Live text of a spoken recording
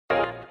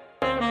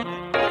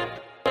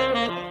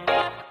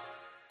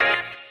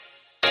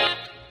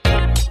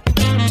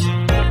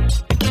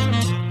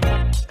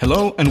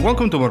Hello, and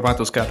welcome to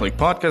Barbatos Catholic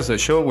Podcast, a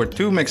show where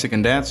two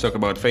Mexican dads talk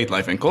about faith,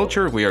 life, and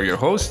culture. We are your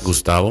hosts,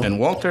 Gustavo and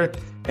Walter,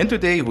 and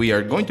today we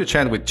are going to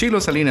chat with Chilo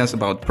Salinas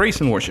about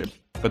praise and worship.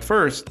 But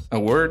first, a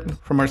word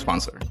from our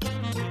sponsor.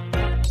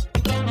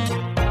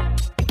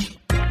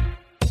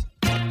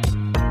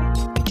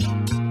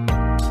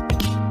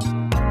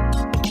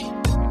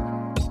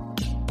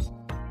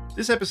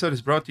 This episode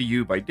is brought to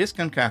you by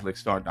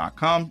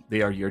DiscountCatholicStore.com.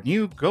 They are your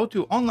new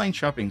go-to online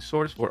shopping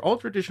source for all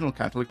traditional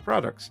Catholic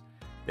products.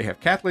 They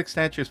have Catholic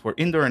statues for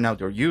indoor and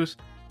outdoor use,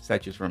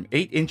 statues from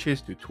 8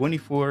 inches to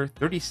 24,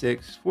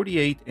 36,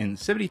 48, and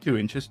 72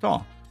 inches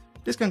tall.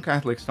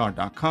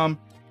 DiscountCatholicStore.com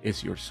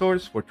is your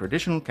source for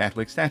traditional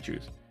Catholic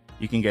statues.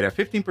 You can get a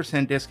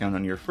 15% discount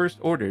on your first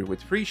order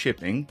with free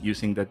shipping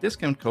using the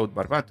discount code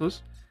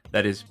Barbatus,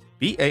 that is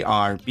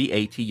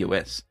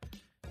BARBATUS.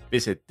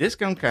 Visit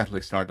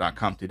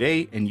DiscountCatholicStore.com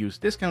today and use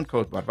discount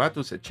code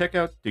Barbatus at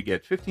checkout to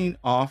get 15%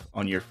 off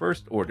on your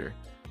first order.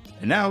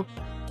 And now,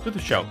 to the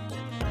show.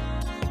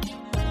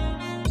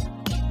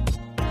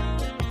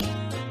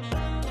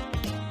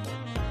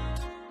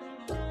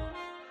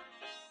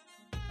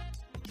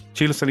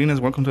 Chilo Salinas,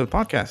 welcome to the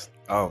podcast.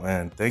 Oh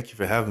man, thank you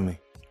for having me.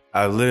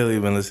 I've literally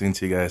been listening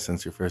to you guys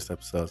since your first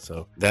episode,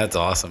 so that's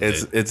awesome.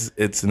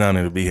 It's an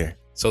honor to be here.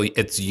 So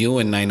it's you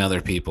and 9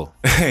 other people.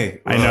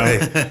 Hey, I know.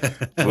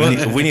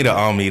 We need to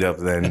all meet up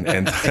then,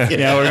 and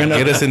yeah, we're gonna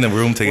get us in the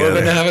room together. We're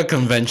gonna have a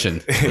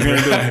convention.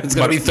 It's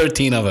gonna be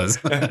 13 of us.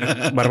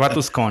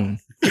 Barbatus Con.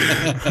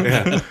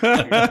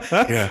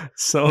 Yeah.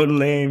 So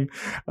lame.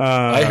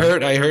 I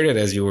heard it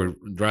as you were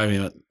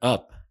driving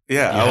up.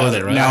 Yeah, you I was.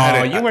 it, right?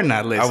 No, you were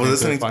not listening. I was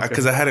listening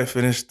because I hadn't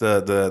finished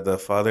the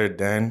Father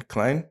Dan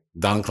Klein.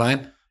 Don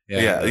Klein. I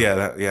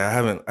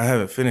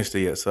haven't finished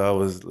it yet, so I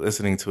was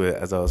listening to it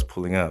as I was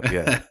pulling up.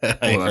 Yeah,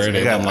 I heard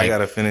it. I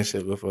gotta finish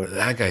it before.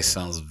 That guy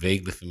sounds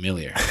vaguely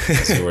familiar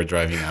as you were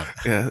driving up.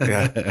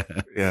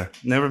 Yeah.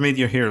 Never meet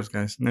your heroes,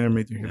 guys. Never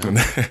meet your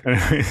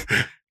heroes.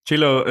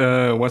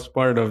 Chilo was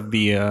part of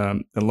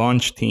the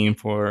launch team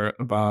for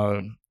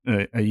about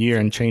a year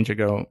and change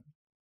ago.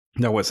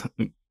 That was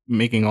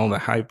making all the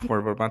hype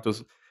for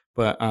Barbatos.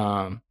 But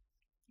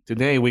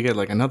today we get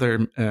like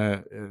another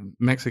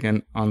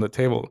Mexican on the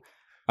table.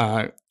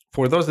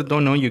 For those that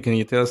don't know you, can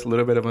you tell us a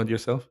little bit about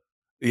yourself?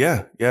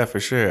 Yeah, for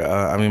sure.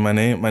 I mean, my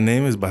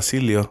name is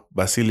Basilio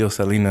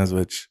Salinas,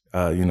 which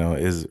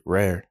is a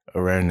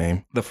rare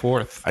name. The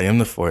fourth. I am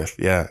the fourth.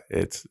 Yeah,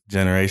 it's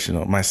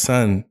generational. My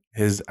son,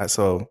 I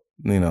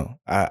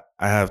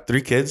have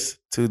 3 kids,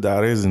 2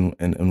 daughters and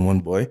 1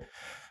 boy.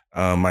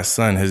 My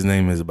son, his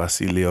name is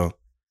Basilio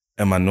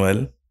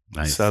Emmanuel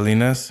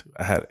Salinas.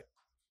 I had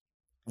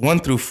 1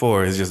 through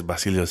 4 is just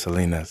Basilio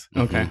Salinas.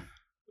 Okay.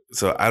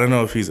 So I don't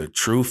know if he's a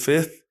true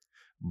 5th,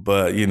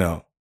 but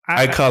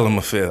I call him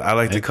a 5th. I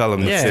like to call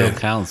him the 5th. Still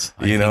counts.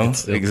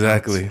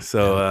 Exactly. Counts.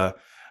 So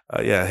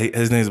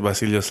his name is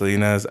Basilio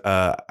Salinas.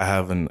 I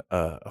have a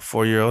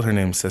 4-year-old. Her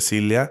name's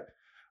Cecilia,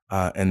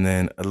 and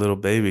then a little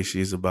baby.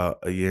 She's about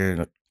a year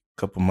and a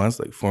couple months,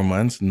 like 4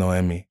 months.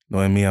 Noemi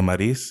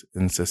Amaris,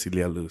 and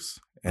Cecilia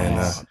Luz.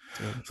 And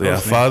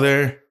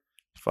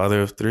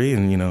father of 3,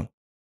 and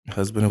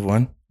husband of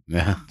 1.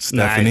 Yeah,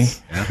 Stephanie.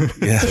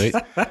 Nice.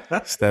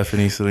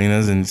 Stephanie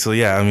Salinas. And so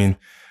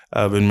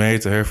I've been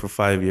married to her for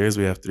 5 years.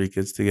 We have 3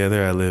 kids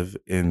together. I live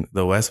in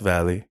the West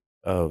Valley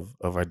of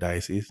our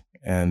diocese,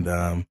 and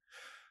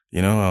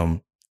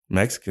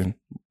Mexican,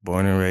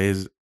 born and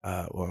raised.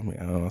 I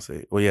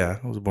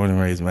was born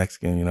and raised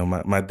Mexican.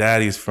 My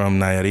daddy's from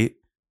Nayarit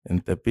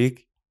in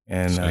Tepic,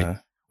 and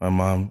my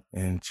mom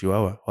in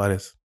Chihuahua,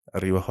 Juárez,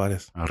 Arriba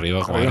Juárez. I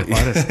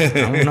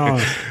don't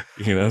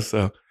know.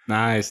 So.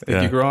 Nice.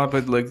 Did you grow up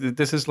with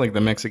this is like the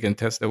Mexican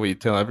test that we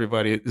tell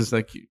everybody. It's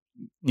like,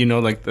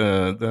 like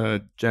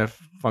the Jeff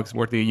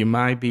Foxworthy, you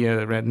might be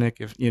a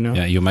redneck if,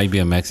 Yeah, you might be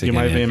a Mexican. You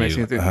might be a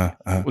Mexican.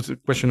 What's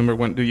question number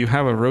 1? Do you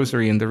have a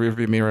rosary in the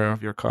rearview mirror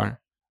of your car?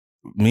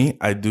 Me?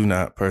 I do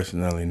not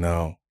personally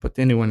know. But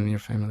anyone in your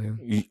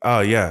family?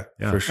 Oh, yeah.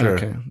 For sure.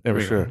 Okay, there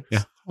we go.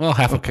 Yeah. Well,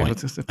 half a point.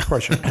 Let's just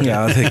partial.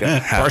 Yeah, I'll take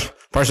half.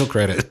 Partial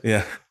credit.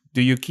 Yeah.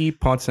 Do you keep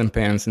pots and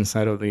pans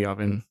inside of the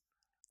oven?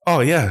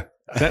 Oh, yeah.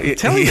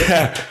 Tell me.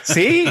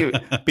 See,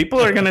 people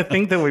are gonna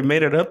think that we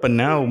made it up, but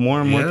now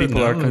more and more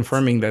people are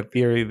confirming that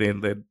theory.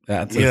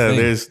 That's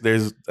there's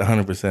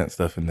 100%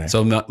 stuff in there.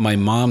 So my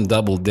mom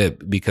double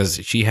dipped because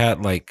she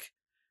had like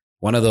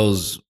one of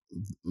those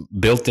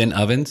built-in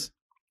ovens,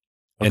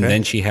 and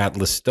then she had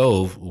the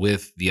stove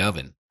with the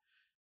oven.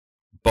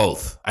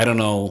 Both. I don't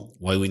know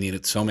why we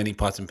needed so many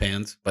pots and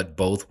pans, but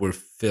both were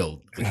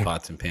filled with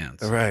pots and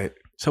pans. Right.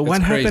 So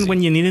what happened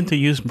when you needed to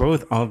use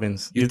both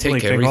ovens? You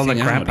take all the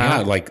crap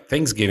out. Yeah, like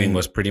Thanksgiving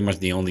was pretty much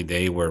the only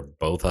day where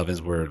both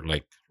ovens were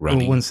like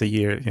running. Once a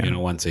year. Yeah.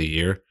 Once a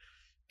year.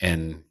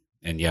 And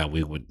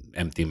we would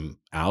empty them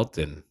out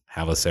and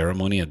have a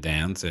ceremony, a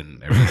dance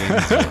and everything.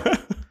 So,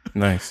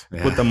 nice.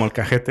 Yeah. Put the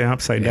molcajete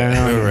upside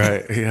down.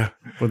 Right. Yeah.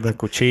 Put the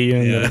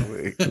cuchillo.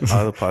 Yeah.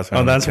 All the pots.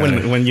 That's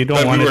when you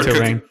don't want it to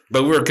rain.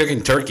 But we were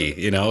cooking turkey,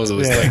 It was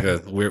like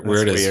the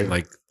weirdest, weird.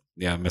 like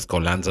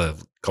mezcolanza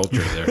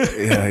culture there.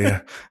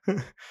 Yeah.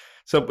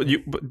 So, but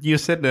you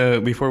said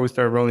before we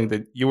started rolling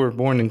that you were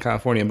born in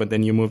California, but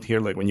then you moved here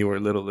like when you were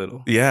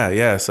little.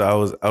 Yeah. So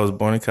I was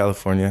born in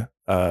California.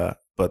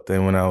 But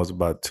then when I was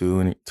about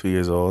 2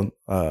 years old,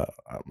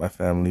 my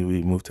family,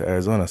 we moved to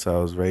Arizona. So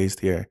I was raised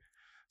here.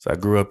 So I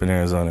grew up in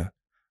Arizona.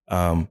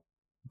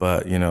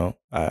 But you know,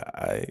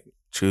 I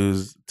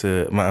choose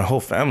to, my whole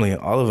family,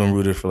 all of them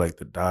rooted for like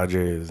the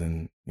Dodgers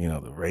and, you know,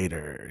 the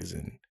Raiders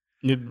and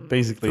You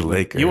basically the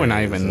Lakers. You and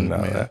Ivan. And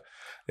all that.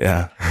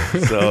 Yeah.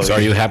 So, So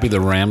are you happy the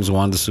Rams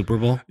won the Super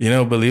Bowl? you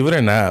know, believe it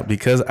or not,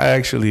 because I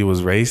actually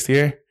was raised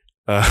here.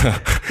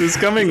 This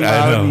coming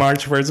I know.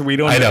 March 1st, we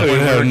don't I know. know. We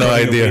have no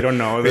idea. We don't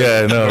know.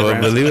 Yeah, no,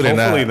 but believe it or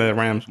not. Hopefully the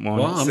Rams won.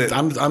 Well,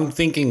 I'm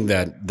thinking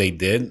that they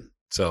did.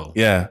 So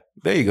Yeah,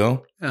 there you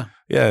go.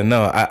 Yeah.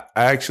 No, I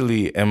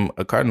actually am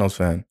a Cardinals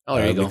fan. Oh,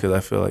 there you go. Because I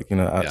feel like, you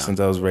know, Yeah. since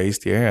I was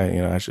raised here,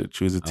 I should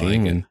choose a I like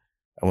team, it. and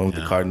I went with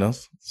the Yeah.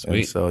 Cardinals. And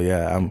Sweet. so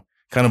yeah, I'm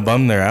kind of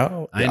bummed they're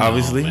out, I know,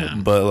 obviously.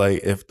 man. But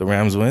like, if the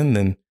Rams win,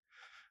 then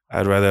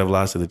I'd rather have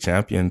lost to the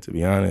champion, to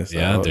be honest.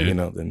 Yeah, So, dude. you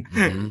know, then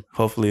Mhm.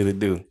 hopefully they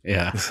do.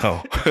 Yeah.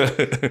 So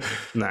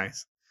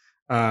Nice.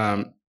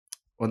 Well,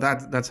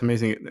 that's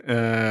amazing.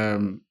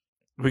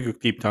 We could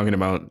keep talking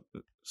about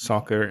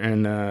soccer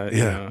and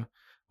you know,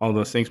 all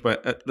those things,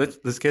 but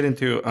let's get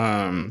into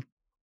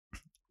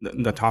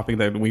the topic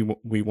that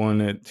we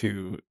wanted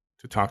to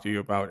talk to you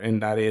about,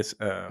 and that is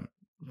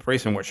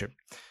praise and worship.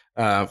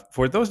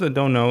 For those that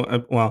don't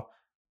know, well,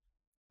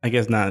 I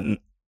guess not.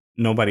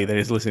 Nobody that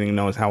is listening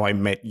knows how I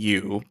met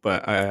you,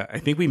 but I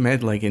think we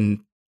met like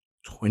in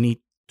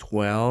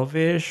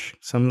 2012-ish,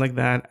 something like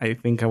that. I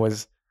think I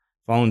was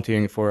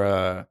volunteering for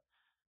a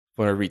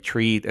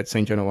retreat at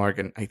St. Joan of Arc,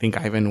 and I think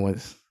Ivan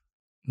was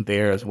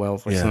there as well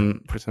for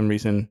some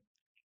reason.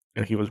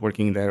 He was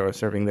working there or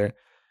serving there,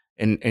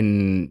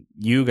 and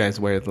you guys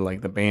were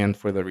the band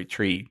for the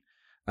retreat,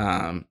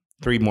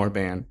 3 More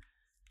band.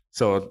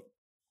 So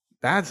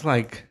that's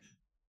like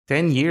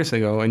 10 years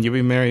ago, and you've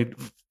been married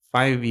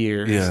 5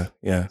 years.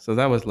 Yeah. So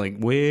that was like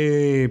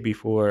way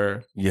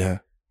before Yeah.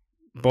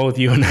 both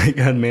you and I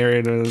got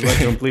married. It was like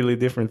a completely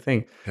different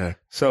thing. Yeah.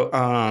 So,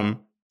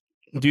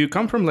 do you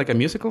come from like a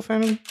musical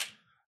family?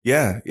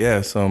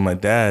 Yeah. So my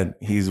dad,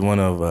 he's one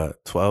of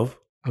 12.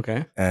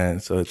 Okay.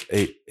 And so it's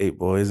eight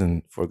boys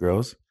and 4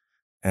 girls.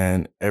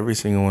 And every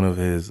single one of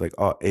his, like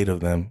all 8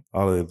 of them,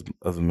 all of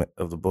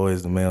the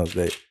boys, the males,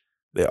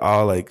 they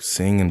all like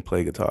sing and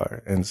play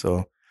guitar. And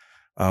so,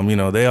 you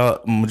know,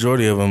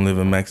 majority of them live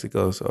in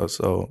Mexico.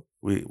 So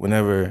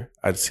whenever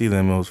I'd see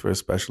them, it was for a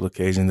special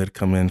occasion. They'd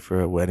come in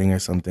for a wedding or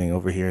something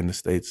over here in the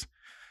States.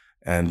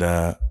 And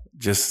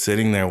just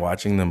sitting there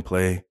watching them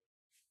play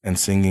and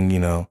singing, you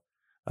know,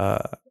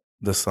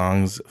 the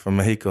songs from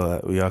Mexico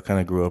that we all kind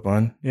of grew up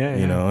on,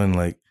 you know, and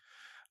like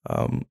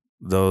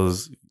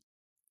those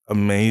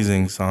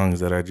amazing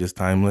songs that are just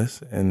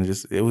timeless. And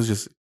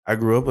I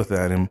grew up with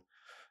that. And,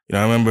 you know,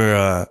 I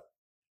remember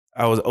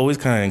I was always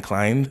kind of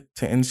inclined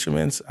to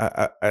instruments.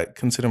 I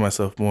consider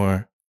myself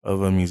more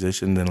of a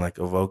musician than like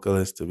a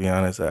vocalist, to be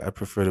honest. I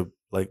prefer to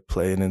like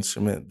play an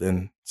instrument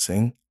than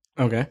sing.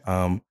 Okay.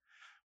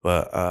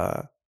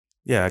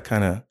 Yeah,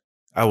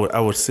 I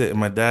would sit, and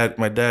my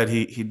dad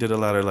he did a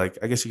lot of, like,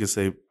 I guess you could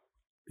say,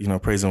 you know,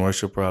 praise and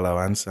worship or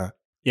alabanza.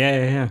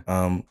 Yeah.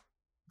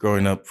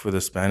 Growing up for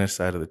the Spanish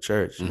side of the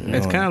church. Mhm. You know?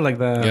 It's kind of like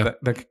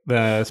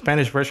the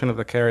Spanish version of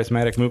the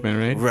charismatic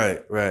movement,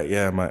 right? Right.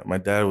 Yeah, my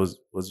dad was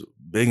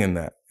big in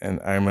that, and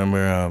I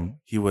remember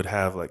he would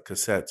have like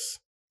cassettes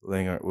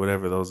laying, or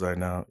whatever those are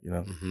now. You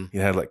know, Mhm. he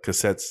had like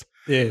cassettes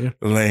Yeah.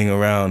 laying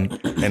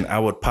around, and I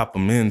would pop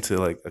them into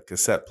like a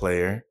cassette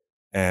player,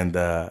 and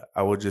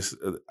I would just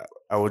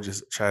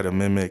try to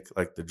mimic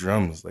like the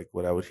drums, like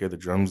what I would hear the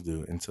drums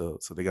do. So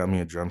they got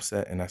me a drum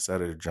set, and I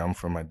started to drum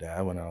for my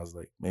dad when I was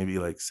like maybe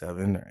like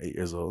 7 or 8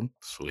 years old.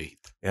 Sweet.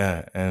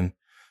 Yeah, and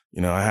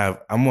you know,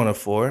 I'm one of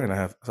 4, and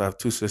I have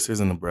 2 sisters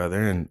and a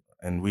brother,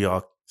 and we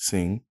all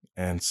sing.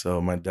 And so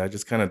my dad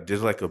just kind of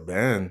did like a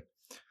band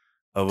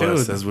of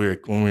us as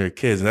when we were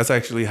kids, and that's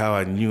actually how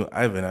I knew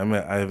Ivan. I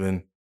met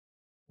Ivan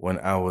when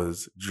I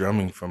was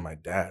drumming for my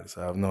dad,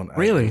 so I've known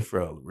Ivan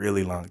for a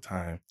really long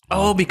time.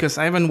 Oh, because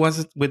Ivan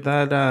was with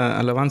that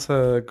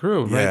Alabanza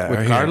group, right? Yeah, With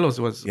right Carlos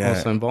was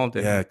also involved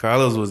in. Yeah,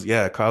 Carlos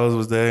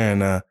was there,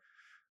 and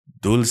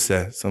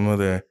Dulce, some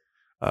other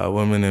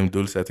woman named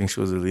Dulce. I think she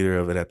was the leader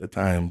of it at the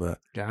time. But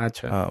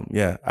gotcha.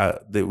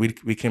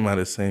 We came out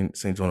of Saint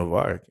Joan of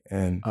Arc,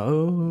 and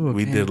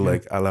we did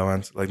like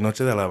alabanza, like Noche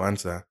de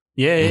Alabanza.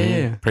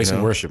 Yeah. Praise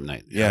and worship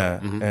night. Yeah,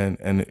 Mhm.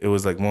 and it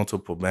was like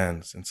multiple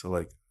bands, and so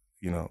like,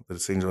 you know, the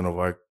St. Joan of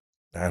Arc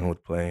band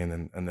would play, and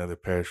then another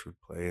parish would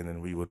play, and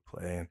then we would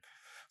play, and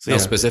so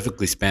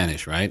specifically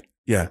Spanish, right?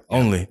 Yeah,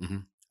 only.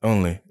 Mhm.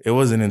 Only. It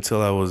wasn't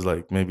until I was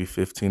like maybe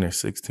 15 or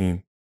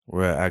 16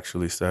 where I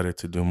actually started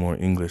to do more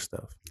English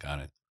stuff. Got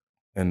it.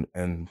 And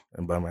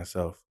by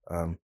myself.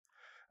 I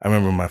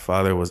remember my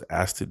father was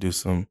asked to do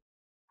some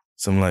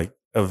like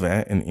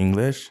event in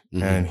English,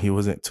 and he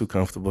wasn't too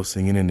comfortable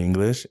singing in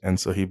English, and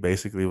so he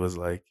basically was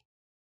like,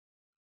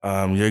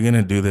 you're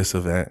gonna do this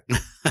event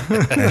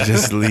and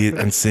just lead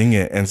and sing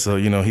it. And so,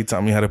 he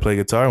taught me how to play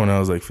guitar when I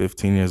was like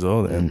 15 years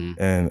old,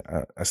 and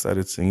I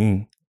started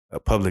singing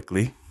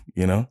publicly,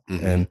 and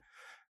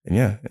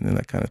yeah, and then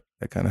that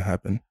kind of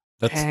happened.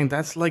 Dang,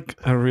 that's like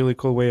a really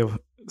cool way of.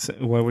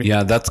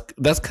 Yeah,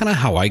 that's kind of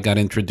how I got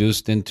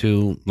introduced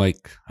into,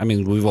 like, I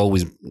mean, we've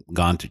always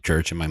gone to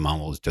church, and my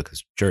mom always took us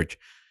to church.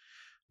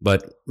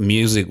 But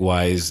music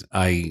wise,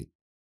 I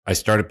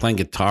started playing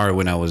guitar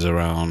when I was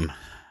around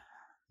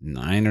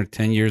 9 or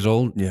 10 years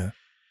old. Yeah.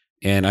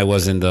 And I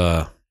was in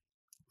the,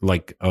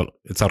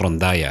 it's a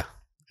rondalla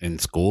in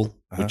school,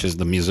 which is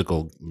the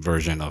musical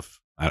version of,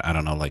 I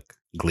don't know, like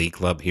Glee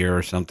Club here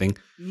or something.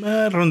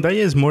 Rondalla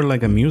is more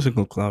like a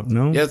musical club,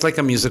 no? Yeah, it's like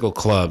a musical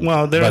club.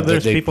 Well,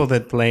 there's people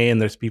that play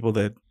and there's people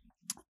that,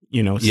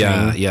 sing.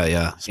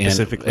 Yeah.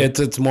 Specifically. And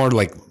it's more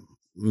like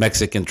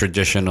Mexican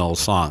traditional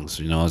songs.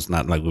 It's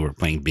not like we were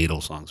playing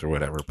Beatles songs or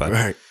whatever. But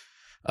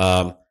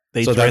right.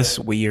 They dress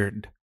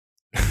weird.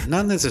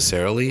 Not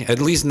necessarily. At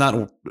least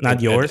not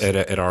yours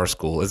at our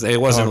school. It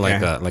wasn't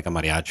like a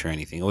mariachi or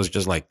anything. It was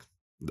just like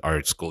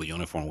our school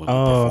uniform when we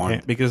performed.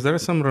 Okay. Because there are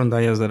some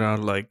rondallas that are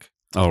like.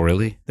 Oh,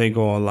 really? They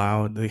go all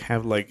out. They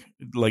have like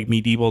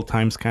medieval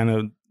times kind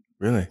of.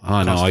 Really?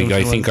 Oh no!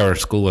 I think our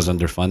school was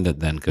underfunded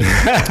then, because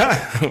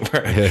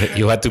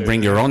you had to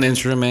bring your own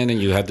instrument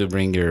and you had to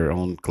bring your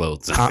own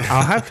clothes.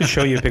 I'll have to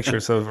show you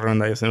pictures of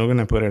rondallas, and we're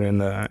gonna put it in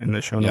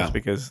the show notes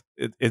because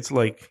it's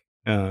like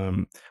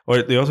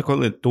or they also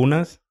call it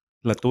tunas,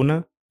 la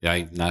tuna. Yeah,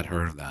 I've not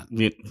heard of that.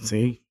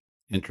 See,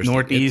 interesting.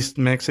 Northeast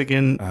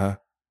Mexican,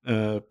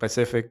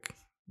 Pacific,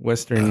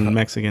 Western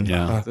Mexican.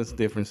 Yeah, that's the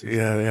difference.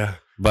 Yeah.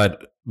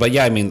 But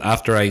yeah, I mean,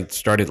 after I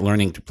started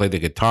learning to play the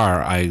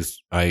guitar, I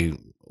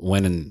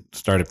went and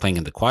started playing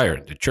in the choir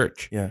at the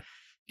church. Yeah.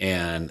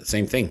 And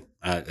same thing.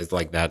 It's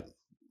like that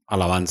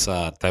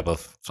alabanza type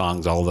of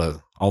songs, all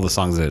the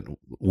songs that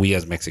we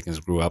as Mexicans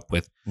grew up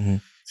with. Mm-hmm.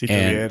 Si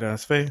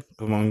tuvieras fe,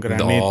 como un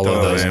all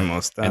of those.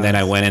 And then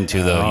I went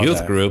into the youth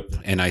that. Group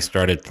and I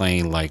started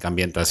playing like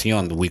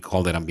ambientación. We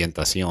called it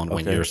ambientación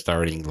when you're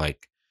starting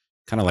like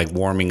kind of like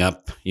warming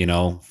up,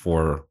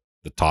 for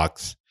the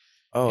talks.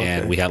 Oh, okay.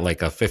 And we had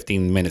like a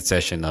 15-minute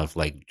session of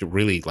like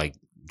really like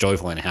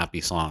joyful and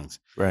happy songs.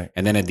 Right.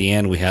 And then at the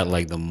end, we had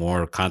like the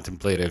more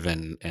contemplative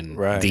and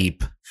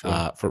deep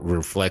for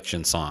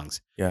reflection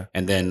songs. Yeah.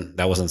 And then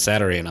that was on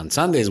Saturday. And on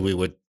Sundays, we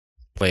would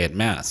play at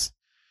Mass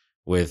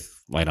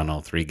with, I don't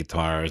know, 3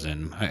 guitars.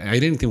 And I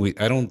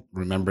don't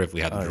remember if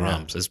we had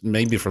drums. It's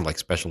maybe for like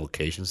special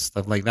occasions,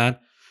 stuff like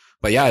that.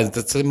 But yeah, it's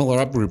a similar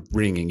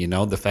upbringing,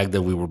 the fact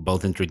that we were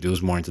both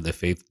introduced more into the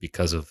faith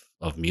because of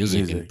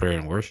music and prayer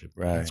and worship.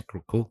 Right. That's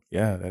cool.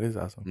 Yeah, that is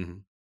awesome. Mm-hmm.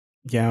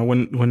 Yeah,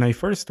 when I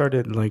first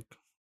started, like,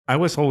 I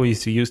was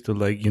always used to,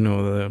 like,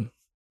 the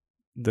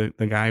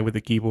guy with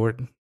the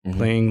keyboard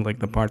playing like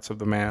the parts of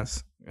the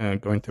Mass,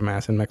 going to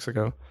Mass in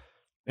Mexico,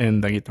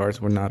 and the guitars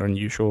were not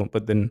unusual.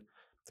 But then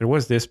there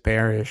was this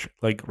parish,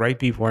 like right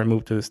before I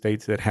moved to the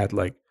States, that had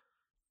like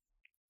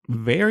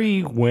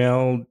very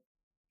well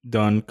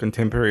done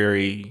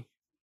contemporary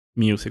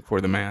music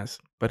for the Mass,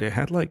 but it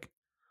had like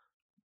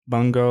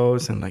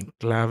bongos and like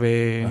clave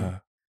and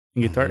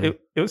guitar. It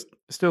was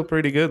still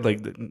pretty good.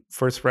 Like the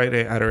first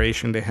Friday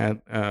adoration, they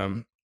had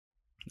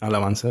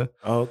alabanza.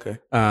 Oh, okay.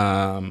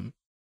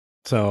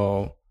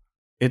 So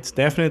it's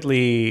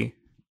definitely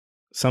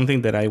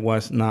something that I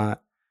was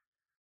not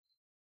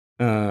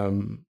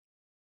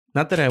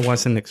that I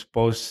wasn't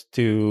exposed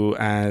to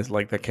as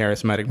like the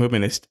charismatic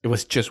movement. It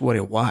was just what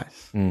it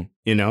was,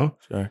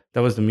 Sure.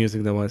 That was the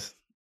music that was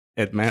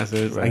at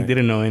masses. Right. I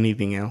didn't know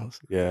anything else.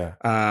 Yeah.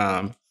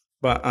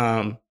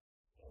 But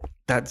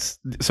that's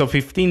so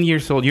 15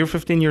 years old. You're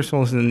 15 years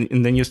old,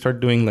 and then you start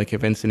doing like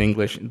events in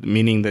English,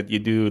 meaning that you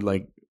do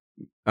like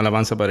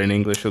alabanza, but in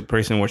English, so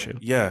praise and worship.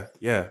 Yeah.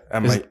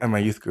 At my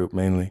youth group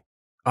mainly.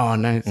 Oh,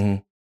 nice.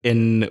 Mm-hmm.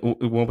 And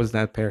what was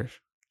that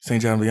parish?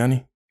 St. John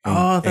Vianney.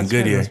 That's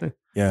Goodyear. Right.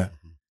 Yeah.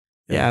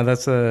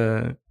 That's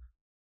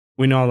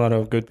we know a lot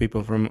of good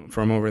people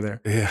from over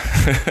there. Yeah.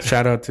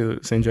 Shout out to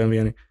St. John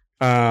Vianney.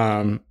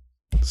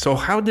 So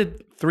how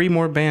did Three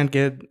More Band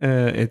get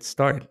its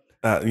start?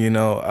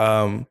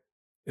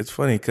 It's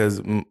funny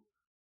because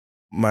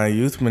my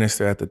youth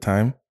minister at the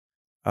time,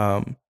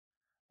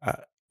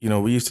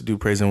 we used to do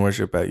praise and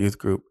worship at youth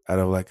group out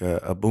of like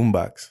a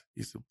boombox.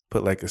 Used to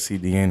put like a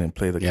CD in and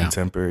play the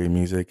contemporary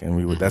music, and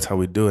we would. That's how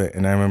we do it.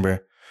 And I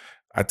remember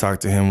I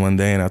talked to him one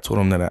day, and I told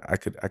him that I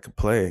could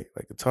play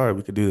like guitar.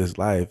 We could do this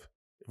live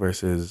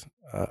versus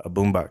a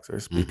boombox or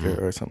a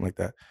speaker or something like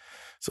that.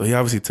 So he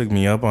obviously took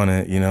me up on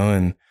it,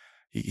 and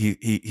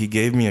he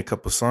gave me a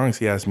couple songs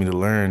he asked me to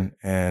learn,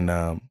 and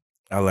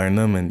I learned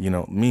them. And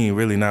me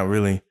really not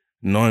really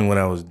knowing what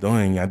I was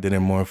doing, I did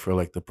it more for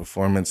like the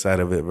performance side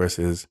of it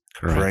versus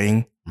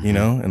praying,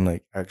 and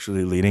like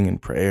actually leading in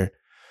prayer.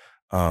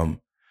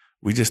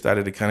 We just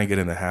started to kind of get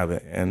in the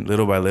habit, and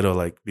little by little,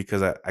 like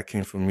because I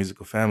came from a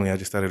musical family, I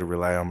just started to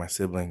rely on my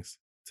siblings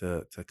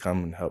to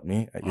come and help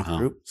me at youth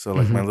group. So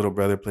like my little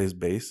brother plays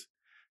bass,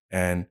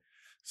 and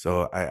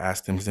so I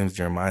asked him. His name's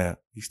Jeremiah.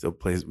 We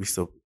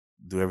still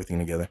do everything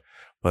together.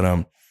 But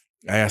I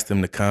asked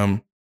him to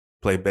come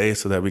play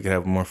bass so that we could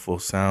have more full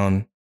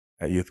sound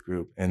at youth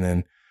group. And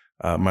then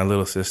my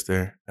little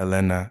sister,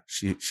 Elena,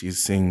 she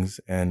sings,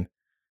 and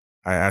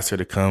I asked her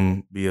to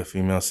come be a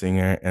female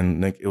singer,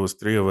 and it was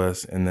 3 of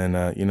us. And then,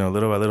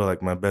 little by little,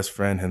 like my best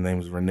friend, his name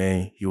was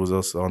Renee. He was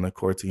also on the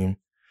core team.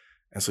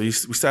 And so we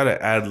started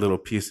to add little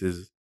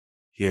pieces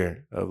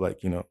here of like,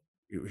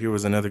 here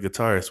was another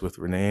guitarist with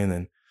Renee. And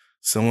then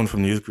someone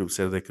from the youth group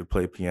said they could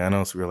play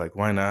piano. So we were like,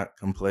 why not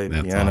come play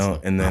piano?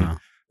 Awesome. And then,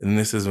 and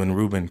this is when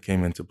Ruben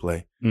came into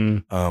play.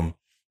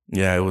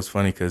 Yeah, it was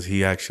funny because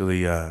he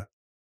actually,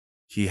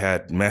 he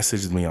had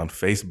messaged me on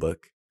Facebook.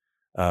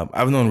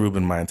 I've known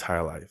Ruben my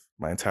entire life.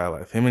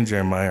 Him and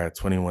Jeremiah are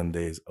 21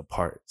 days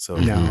apart. So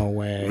no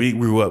way. We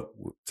grew up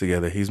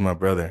together. He's my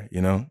brother,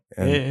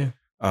 And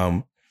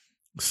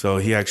so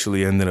he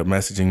actually ended up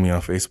messaging me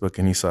on Facebook,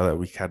 and he saw that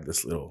we had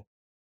this little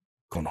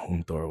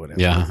conjunto or whatever.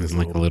 Yeah, it's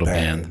like a little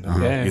band.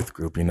 Youth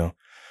group,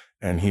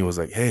 And he was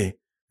like, hey,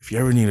 if you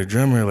ever need a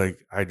drummer,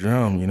 like I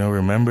drum,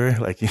 remember?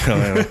 Like, and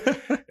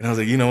I was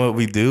like, you know what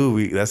we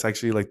do? That's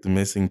actually like the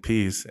missing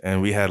piece.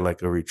 And we had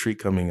like a retreat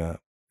coming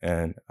up,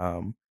 and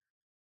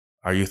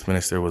our youth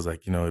minister was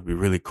like, it'd be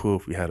really cool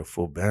if we had a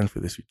full band for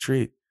this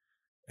retreat.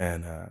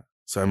 And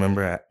so I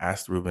remember I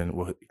asked Ruben,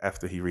 well,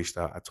 after he reached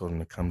out, I told him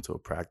to come to a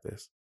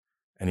practice.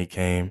 And he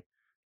came,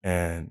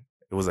 and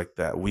it was like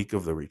that week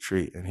of the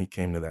retreat, and he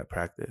came to that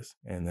practice.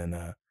 And then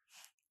I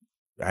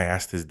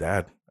asked his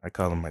dad, I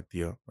call him my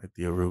tío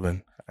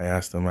Ruben. I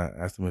asked him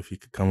if he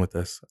could come with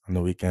us on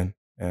the weekend,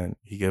 and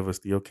he gave us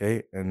the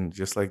okay. And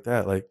just like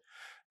that,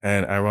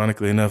 and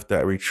ironically enough,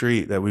 that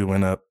retreat that we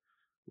went up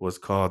was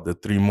called the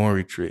 3 More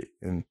retreat.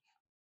 And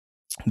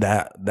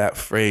that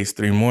phrase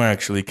 3 More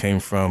actually came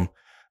from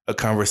a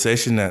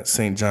conversation that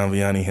St. John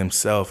Vianney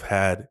himself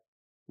had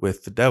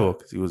with the devil,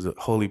 because he was a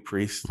holy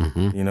priest.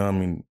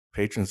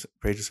 Patron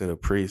said a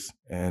priest,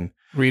 and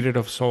reader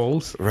of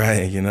souls,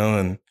 right?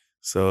 And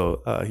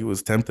so he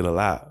was tempted a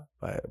lot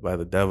by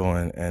the devil,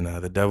 and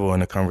the devil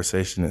in a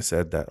conversation that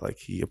said that like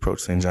he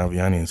approached St. John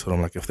Vianney and told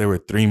him like if there were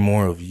 3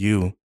 more of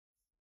you,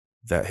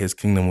 that his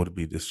kingdom would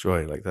be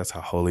destroyed. Like that's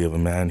how holy of a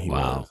man he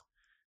was.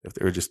 If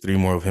there were just 3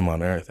 more of him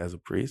on earth as a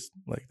priest,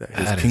 like that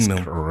his kingdom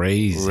is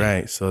crazy.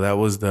 Right. So that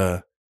was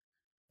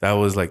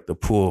like the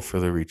pull for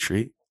the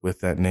retreat with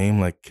that name.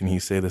 Like, can he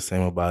say the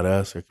same about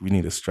us, or we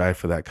need to strive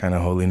for that kind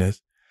of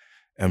holiness?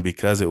 And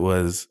because it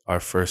was our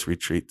first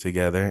retreat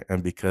together,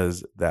 and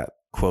because that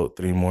quote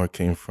 3 More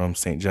came from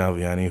St. John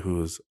Vianney, who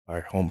was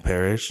our home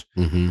parish,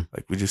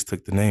 like we just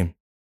took the name.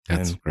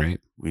 That's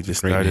great. We just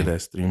started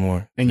as 3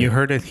 More. And you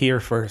heard it here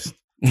first.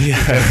 Yeah.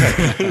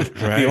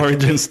 Right. The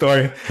origin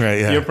story. Right,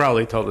 yeah. You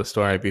probably told the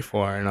story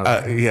before.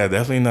 Yeah,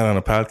 definitely not on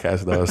a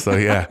podcast though. So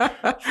yeah,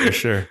 for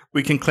sure.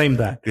 We can claim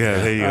that. Yeah,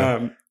 there you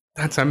go.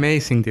 That's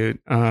amazing, dude.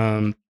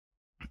 I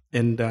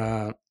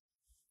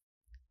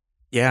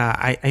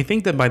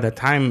think that by the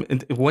time,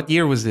 what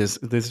year was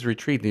this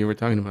retreat that you were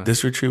talking about?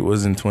 This retreat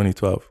was in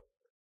 2012.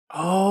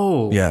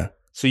 Oh. Yeah.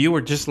 So you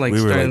were just like...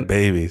 We were like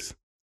babies.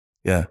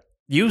 Yeah.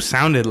 You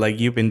sounded like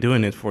you've been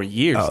doing it for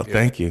years. Oh, dude.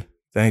 Thank you.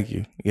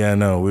 Yeah,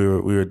 no, we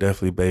were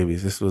definitely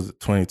babies. This was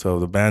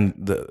 2012. The band,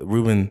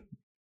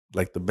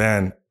 the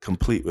band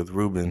complete with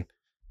Ruben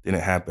didn't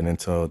happen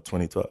until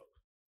 2012.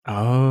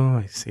 Oh,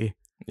 I see.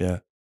 Yeah.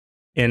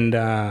 And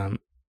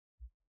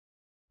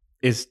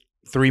is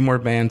 3 More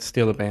bands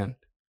still a band?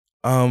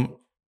 I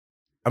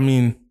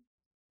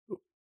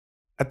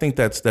think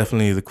that's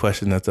definitely the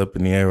question that's up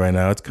in the air right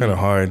now. It's kind of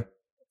hard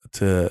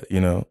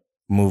to,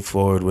 move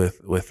forward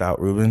without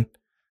Ruben.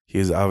 He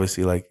was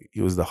obviously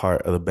he was the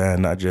heart of the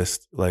band, not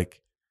just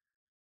like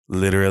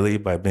literally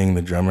by being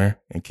the drummer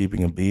and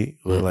keeping a beat,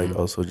 but like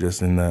also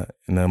just in the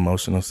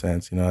emotional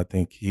sense. I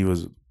think he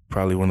was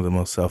probably one of the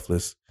most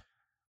selfless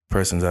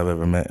persons I've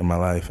ever met in my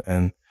life.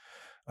 And,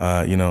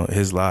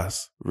 his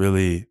loss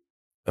really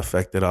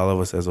affected all of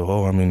us as a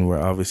whole. I mean, we're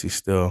obviously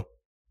still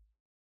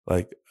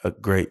like a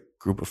great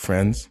group of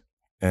friends,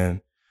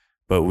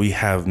 but we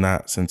have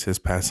not, since his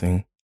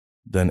passing,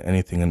 done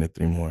anything under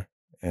 3 More.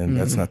 And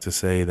that's not to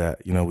say that,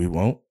 we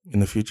won't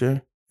in the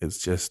future. It's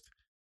just,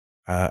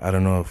 I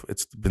don't know if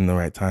it's been the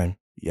right time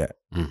yet,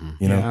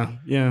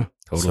 Yeah.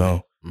 Totally.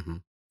 So,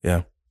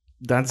 yeah.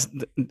 That's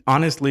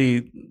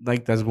honestly,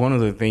 that's one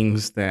of the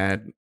things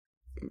that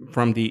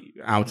from the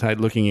outside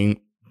looking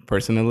in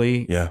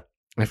personally,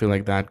 I feel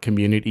like that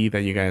community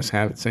that you guys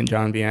have at St.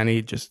 John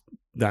Vianney, just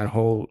that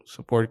whole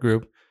support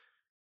group,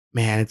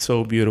 man, it's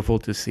so beautiful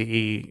to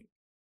see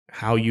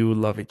how you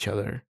love each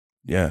other.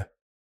 Yeah.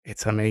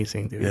 It's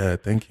amazing, dude. Yeah,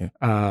 thank you.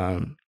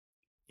 And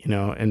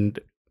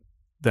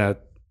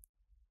that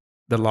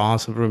the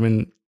loss of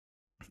Ruben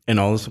and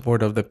all the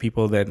support of the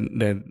people that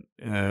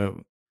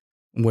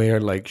were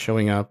like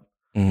showing up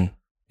and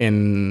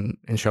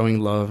showing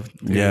love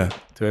to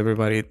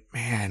everybody,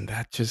 man,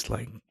 that just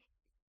like,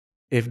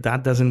 if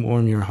that doesn't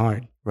warm your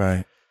heart.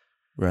 Right.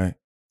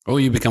 Oh,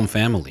 you become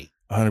family.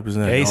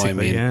 100%.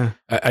 Basically,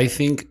 I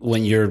think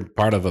when you're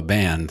part of a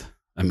band,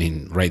 I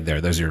mean, right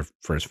there's your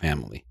first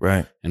family,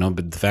 right?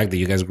 But the fact that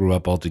you guys grew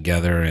up all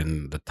together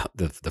and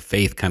the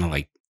faith kind of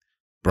like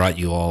brought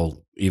you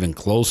all even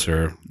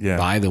closer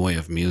by the way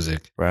of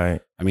music,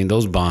 right? I mean,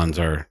 those bonds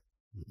are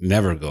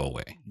never go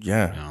away.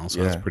 Yeah,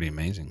 so it's pretty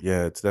amazing.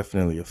 Yeah, it's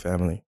definitely a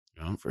family,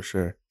 for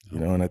sure.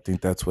 And I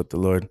think that's what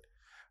I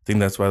think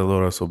that's why the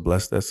Lord also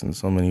blessed us in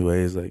so many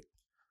ways. Like,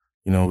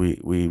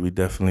 we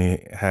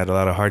definitely had a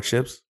lot of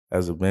hardships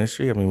as a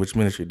ministry. I mean, which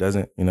ministry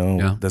doesn't,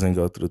 doesn't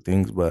go through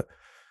things, but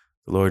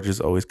the Lord just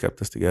always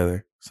kept us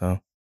together. So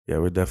yeah,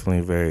 we're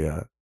definitely very,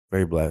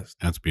 very blessed.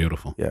 That's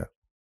beautiful. Yeah,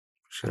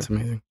 for sure. That's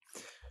amazing.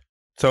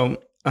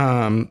 So,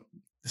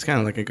 it's kind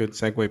of like a good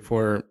segue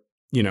for,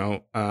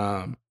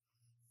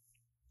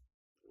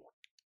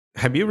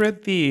 have you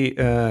read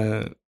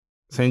the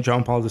St.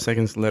 John Paul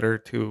II's letter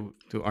to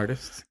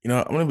artists?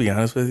 I'm going to be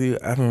honest with you.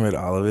 I haven't read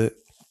all of it,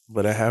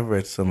 but I have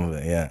read some of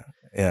it. Yeah.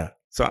 Yeah.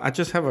 So I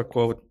just have a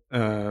quote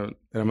that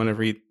I'm going to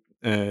read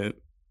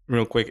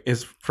real quick.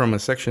 It's from a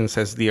section that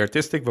says, "The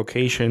artistic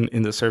vocation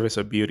in the service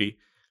of beauty."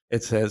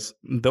 It says,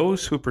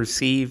 "Those who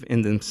perceive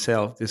in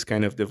themselves this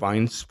kind of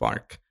divine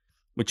spark,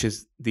 which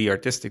is the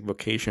artistic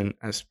vocation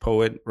as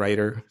poet,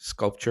 writer,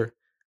 sculptor,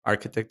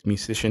 architect,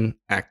 musician,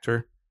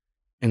 actor,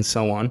 and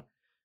so on,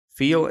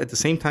 feel at the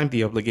same time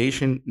the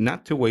obligation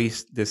not to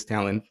waste this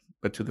talent,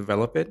 but to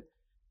develop it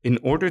in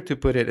order to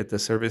put it at the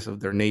service of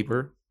their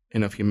neighbor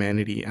and of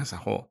humanity as a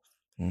whole."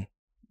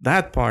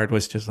 That part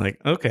was just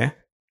like, okay.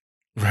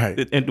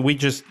 Right. And we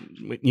just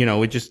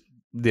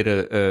did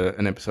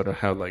an episode of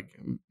how like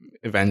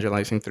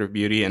evangelizing through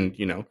beauty, and,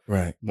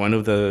 right. one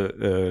of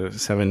the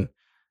 7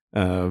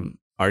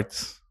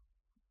 arts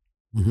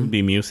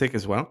be music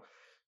as well.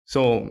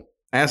 So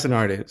as an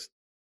artist,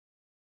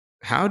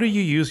 how do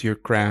you use your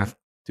craft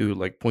to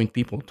like point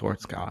people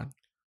towards God?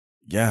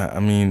 Yeah,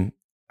 I mean,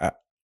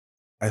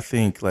 I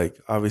think like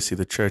obviously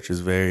the church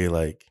is very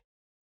like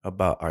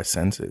about our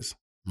senses,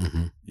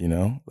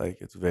 like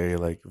it's very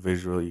like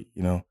visually,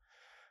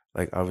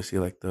 like obviously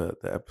like the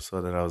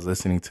episode that I was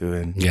listening to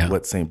and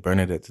what St.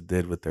 Bernadette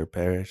did with their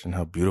parish and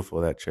how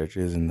beautiful that church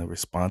is and the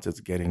response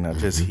it's getting, not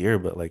just here,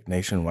 but like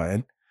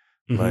nationwide.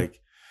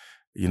 Like,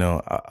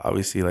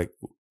 obviously like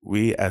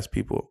we as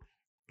people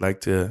like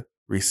to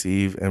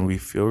receive, and we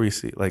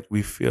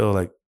feel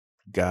like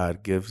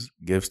God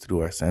gives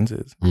through our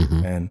senses.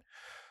 And,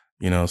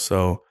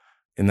 so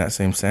in that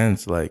same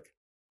sense, like,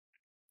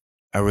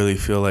 I really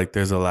feel like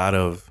there's a lot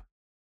of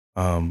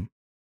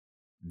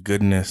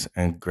goodness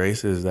and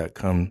graces that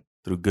come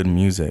through good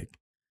music.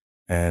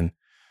 And,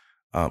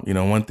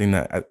 one thing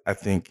that I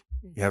think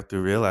you have to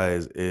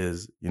realize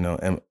is,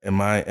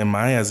 am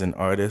I as an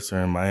artist or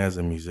am I as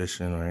a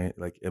musician, right?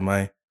 Like, am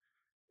I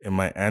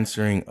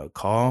answering a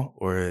call,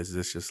 or is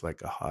this just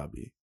like a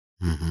hobby?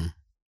 You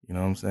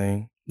know what I'm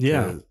saying?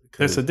 Yeah.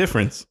 There's a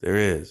difference. There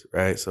is,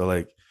 right? So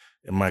like,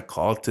 am I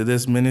called to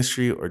this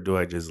ministry, or do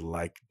I just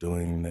like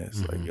doing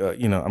this? Like,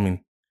 I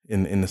mean,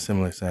 in a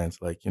similar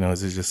sense, like,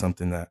 is this just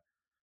something that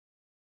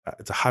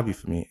it's a hobby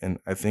for me? And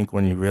I think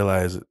when you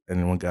realize,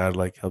 and when God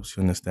like helps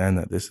you understand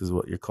that this is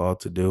what you're called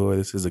to do, or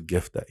this is a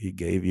gift that He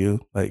gave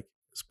you, like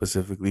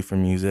specifically for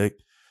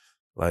music,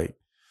 like,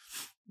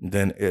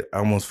 then I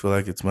almost feel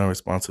like it's my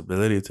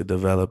responsibility to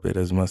develop it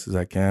as much as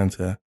I can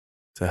to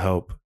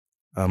help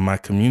my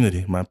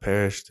community, my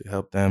parish, to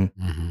help them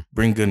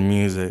bring good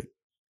music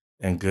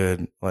and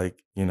good,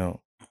 like,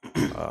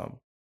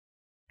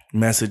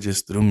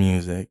 messages through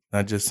music,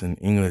 not just in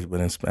English, but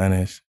in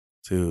Spanish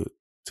to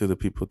the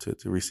people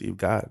to receive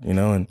God,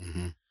 and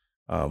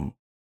so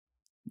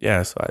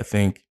I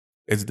think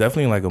it's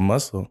definitely like a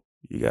muscle.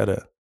 You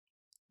gotta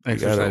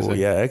exercise it.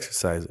 Yeah,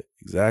 exercise it.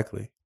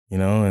 Exactly.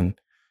 And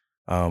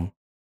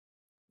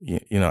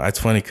it's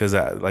funny because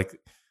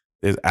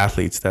there's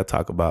athletes that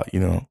talk about,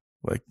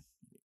 like,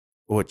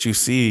 what you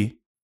see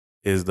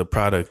is the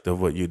product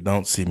of what you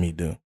don't see me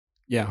do.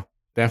 Yeah,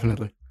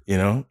 definitely.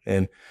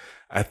 And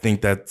I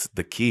think that's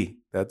the key.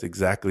 That's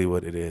exactly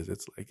what it is.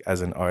 It's like,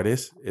 as an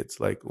artist, it's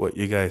like what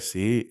you guys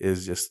see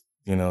is just,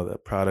 the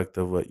product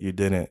of what you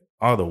didn't,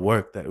 all the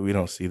work that we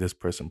don't see this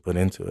person put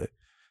into it.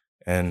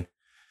 And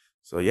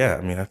so, yeah,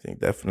 I mean, I think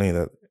definitely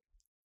that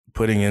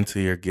putting into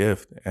your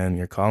gift and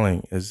your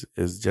calling is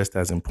just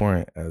as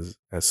important as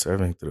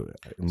serving through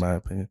it, in my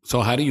opinion.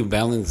 So how do you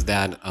balance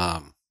that?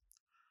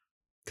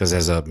 Because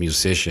as a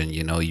musician,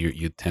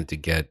 you tend to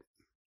get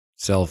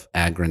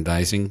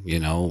self-aggrandizing,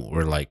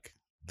 or like,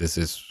 this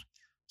is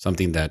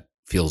something that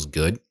feels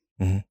good,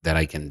 that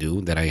I can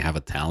do, that I have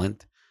a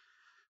talent.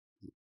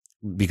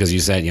 Because you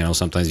said,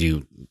 sometimes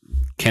you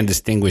can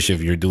distinguish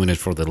if you're doing it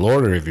for the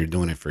Lord or if you're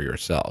doing it for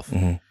yourself.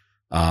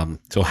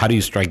 So how do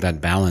you strike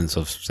that balance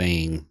of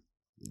saying,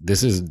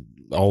 this is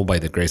all by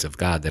the grace of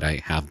God that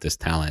I have this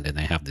talent and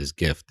I have this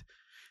gift?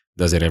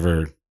 Does it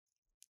ever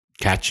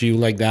catch you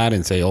like that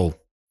and say, oh,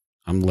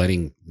 I'm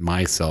letting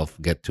myself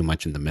get too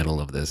much in the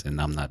middle of this and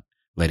I'm not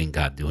letting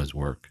God do His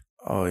work?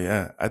 Oh,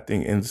 yeah. I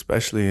think, and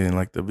especially in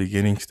like the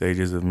beginning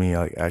stages of me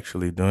like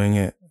actually doing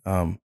it,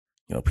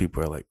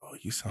 people are like, oh,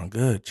 you sound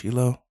good,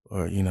 Chilo.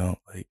 Or,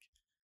 like,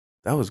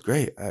 that was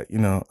great.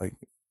 Like,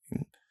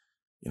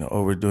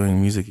 we're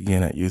doing music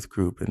again at youth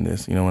group and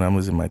this, when I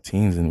was in my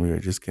teens and we were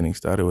just getting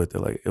started with it,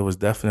 like it was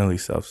definitely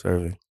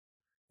self-serving.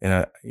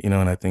 And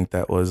I think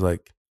that was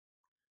like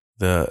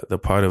the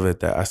part of it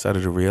that I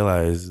started to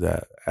realize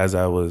that as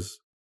I was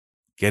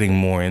getting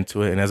more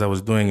into it and as I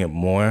was doing it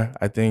more,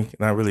 I think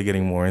not really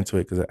getting more into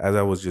it, because as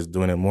I was just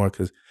doing it more,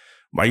 because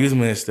my youth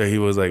minister, he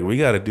was like, we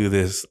got to do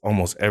this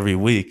almost every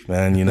week,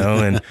 man,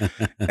 and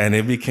and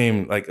it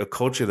became like a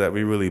culture that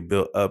we really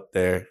built up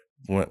there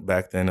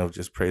back then of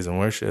just praise and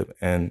worship.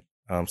 And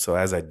so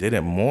as I did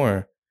it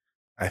more,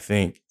 I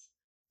think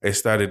it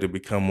started to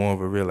become more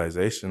of a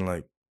realization,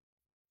 like,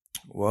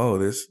 whoa,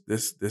 this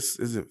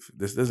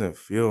doesn't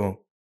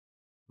feel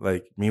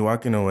like me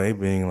walking away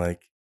being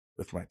like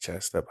with my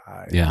chest up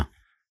high. Yeah,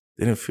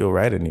 didn't feel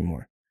right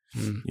anymore,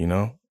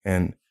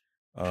 and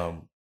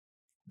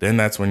then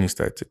that's when you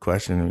start to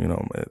question,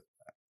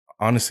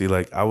 honestly,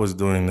 like I was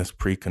doing this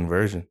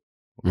pre-conversion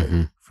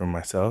for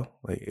myself.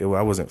 Like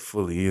I wasn't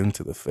fully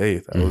into the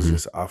faith. I was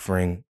just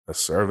offering a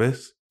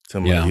service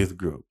to my youth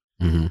group.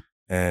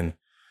 And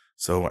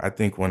so I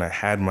think when I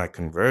had my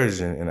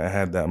conversion and I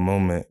had that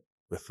moment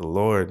with the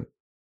Lord,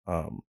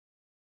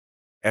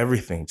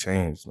 everything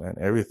changed, man.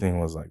 Everything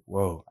was like,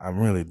 whoa, I'm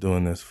really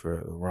doing this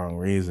for the wrong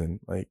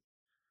reason. Like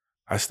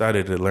I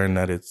started to learn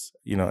that it's,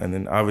 and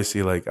then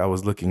obviously like I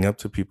was looking up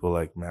to people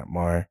like Matt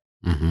Maher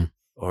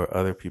or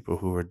other people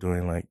who were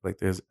doing like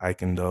there's Ike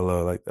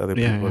Ndolo, like other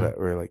people that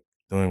were like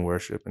doing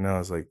worship. And I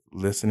was like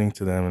listening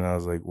to them and I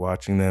was like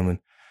watching them, and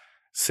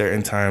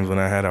certain times when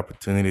I had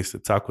opportunities to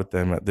talk with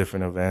them at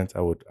different events,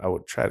 I would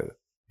try to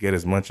get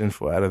as much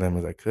info out of them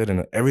as I could.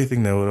 And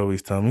everything they would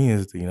always tell me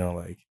is,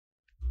 like,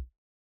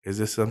 is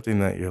this something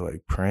that you're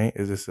like praying?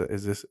 Is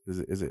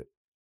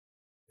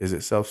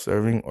it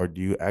self-serving, or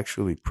do you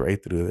actually pray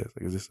through this?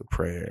 Like, is this a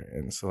prayer?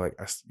 And so like,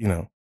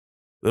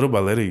 little by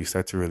little, you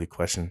start to really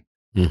question,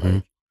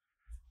 like,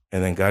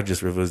 and then God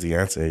just reveals the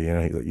answer. He's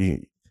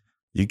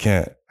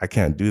like, I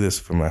can't do this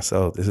for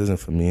myself. This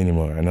isn't for me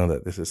anymore. I know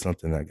that this is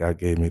something that God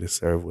gave me to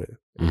serve with.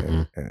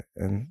 And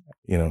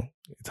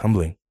it's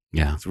humbling.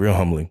 Yeah. It's real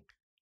humbling.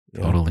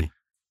 Totally.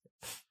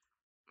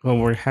 Well,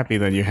 we're happy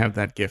that you have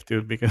that gift,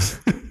 dude, because,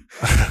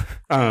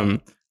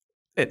 and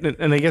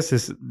I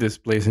guess this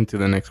plays into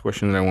the next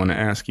question that I want to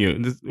ask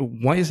you.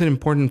 Why is it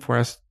important for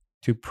us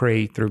to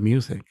pray through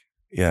music?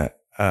 Yeah.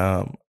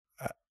 I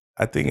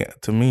think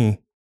to me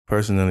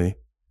personally,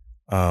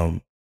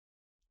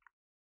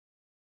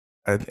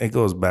 it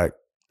goes back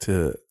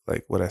to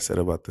like what I said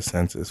about the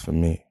senses for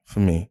me.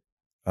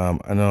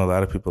 I know a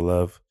lot of people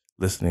love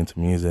listening to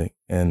music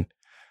and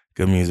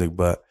good music,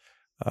 but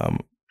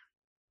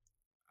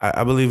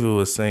I believe it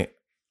was I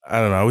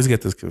always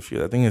get this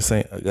confused. I think it's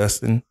St.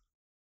 Augustine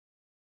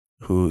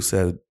who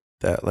said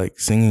that like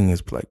singing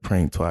is like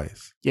praying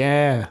twice.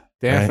 Yeah,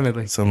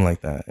 definitely. Right? Something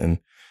like that. And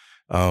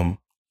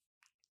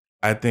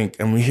I think,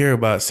 and we hear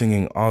about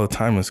singing all the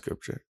time in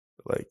scripture,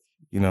 like,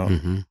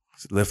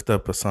 lift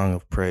up a song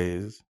of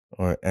praise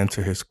or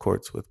enter his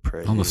courts with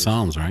praise. All the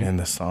Psalms, right? And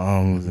the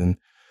songs. And,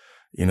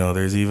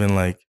 there's even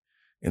like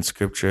in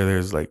scripture,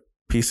 there's like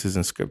pieces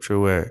in scripture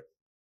where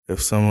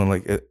if someone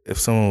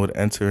would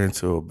enter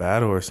into a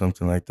battle or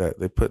something like that,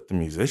 they put the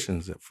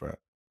musicians up front.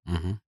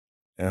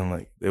 And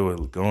like they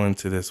would go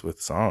into this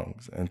with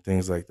songs and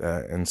things like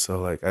that. And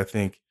so like I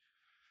think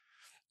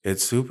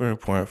it's super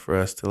important for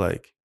us to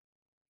like,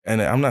 and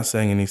I'm not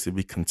saying it needs to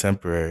be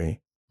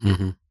contemporary,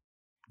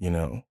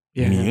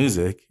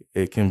 music.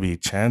 It can be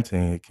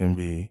chanting. It can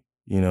be,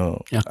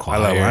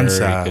 choir,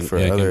 alabanza for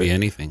other, it can be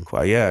anything.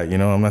 Yeah,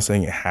 I'm not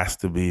saying it has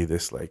to be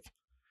this like,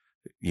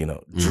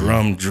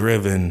 drum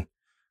driven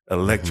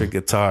electric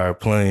guitar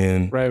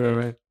playing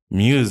right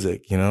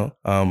music.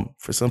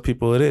 For some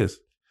people it is,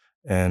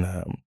 and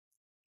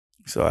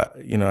so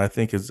I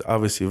think it's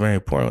obviously very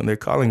important. They're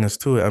calling us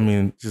to it. I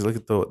mean, just look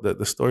at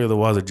the story of the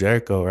walls of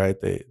Jericho, right?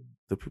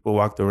 The people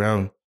walked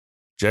around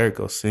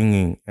Jericho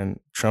singing and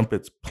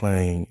trumpets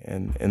playing,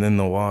 and then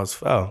the walls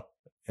fell.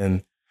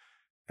 And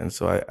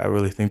so I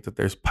really think that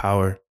there's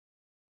power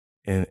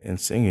in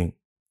singing.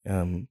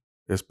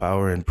 There's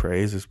power in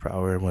praise. There's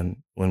power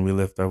when we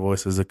lift our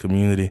voice as a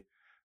community.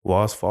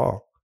 Walls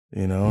fall,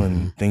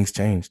 and things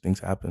change. Things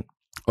happen.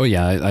 Oh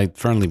yeah, I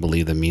firmly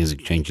believe that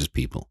music changes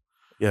people.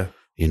 Yeah,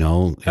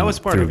 that was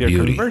part of your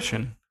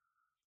conversion,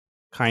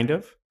 kind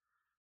of.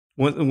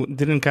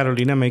 Didn't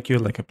Carolina make you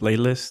like a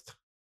playlist?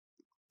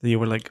 That you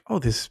were like, oh,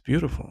 this is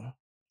beautiful.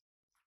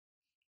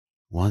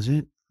 Was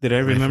it? Did I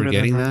remember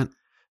forgetting that?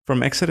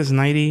 From Exodus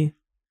 90?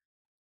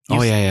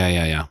 Oh,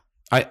 yeah.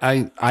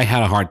 I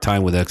had a hard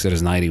time with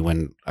Exodus 90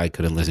 when I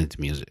couldn't listen to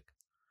music.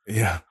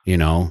 Yeah.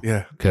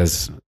 Yeah.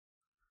 Because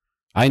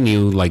I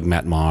knew like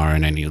Matt Maher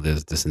and I knew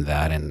this and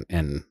that.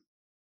 And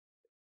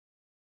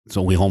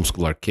so we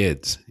homeschool our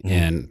kids.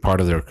 And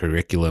part of their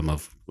curriculum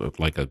of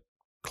like a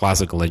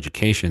classical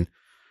education,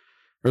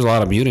 there's a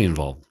lot of beauty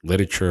involved.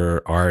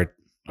 Literature, art,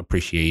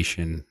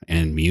 appreciation,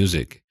 and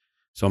music.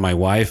 So my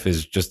wife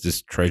is just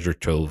this treasure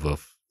trove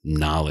of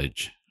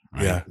knowledge,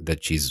 right?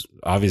 That she's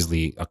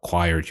obviously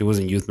acquired. She was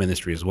in youth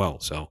ministry as well.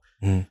 So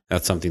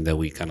that's something that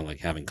we kind of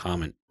like have in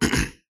common.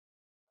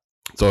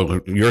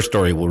 So your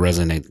story will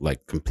resonate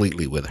like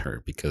completely with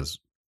her because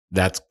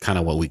that's kind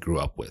of what we grew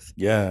up with.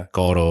 Yeah.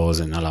 Coros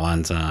and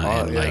alabanza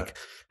and like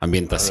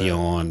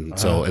ambientación.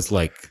 So it's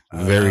like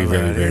very,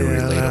 very, very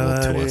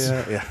relatable to us.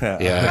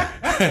 Yeah.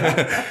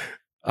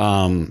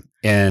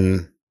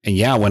 And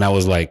yeah, when I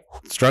was like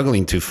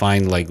struggling to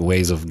find like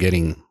ways of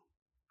getting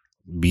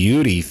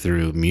beauty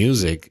through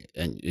music,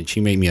 and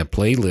she made me a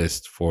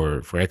playlist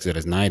for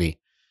Exodus 90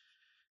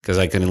 because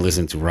I couldn't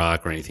listen to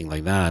rock or anything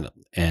like that.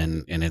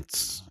 And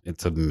it's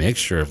a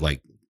mixture of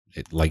like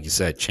you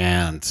said,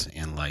 chants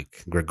and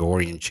like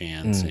Gregorian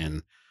chants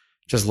and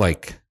just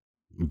like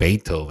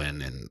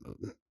Beethoven and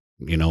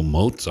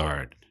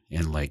Mozart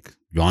and like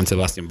Johann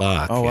Sebastian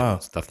Bach. Oh wow,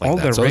 stuff like all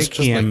that. All the so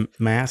Requiem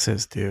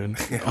masses, dude.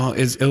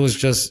 It was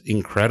just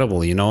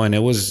incredible, and it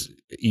was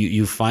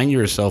you find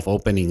yourself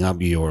opening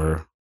up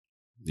your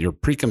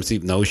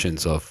preconceived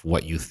notions of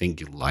what you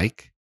think you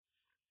like,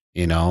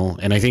 and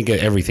I think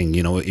everything,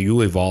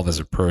 you evolve as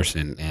a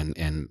person,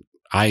 and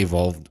I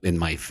evolved in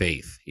my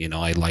faith.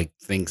 I like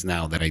things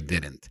now that I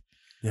didn't.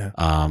 Yeah.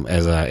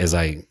 As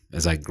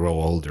I grow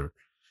older,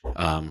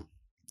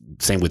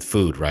 same with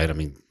food, right? I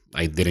mean,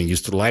 I didn't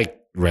used to like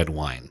red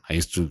wine. I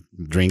used to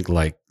drink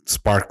like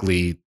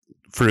sparkly,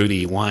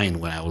 fruity wine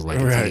when I was like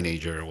a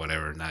teenager or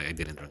whatever. No, I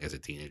didn't drink as a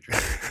teenager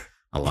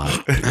a lot.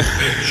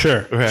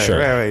 Sure. Right,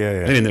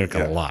 yeah. I didn't drink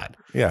a lot.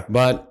 Yeah.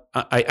 But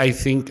I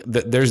think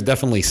that there's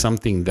definitely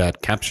something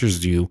that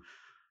captures you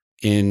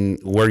in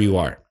where you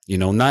are.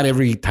 Not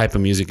every type of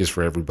music is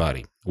for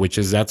everybody,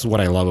 that's what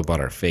I love about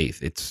our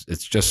faith. It's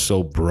just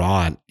so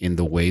broad in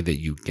the way that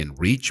you can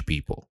reach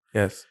people.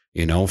 Yes.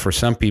 For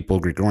some people,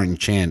 Gregorian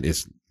chant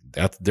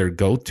that's their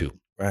go-to.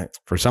 Right.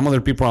 For some other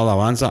people,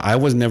 alabanza, I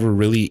was never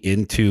really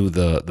into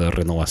the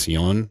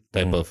renovación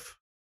type of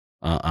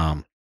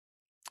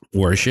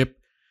worship,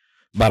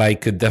 but I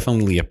could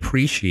definitely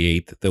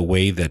appreciate the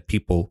way that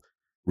people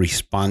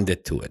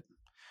responded to it.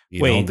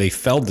 They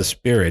felt the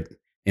spirit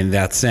in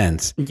that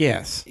sense.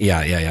 Yes.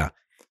 Yeah.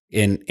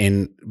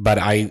 But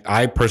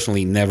I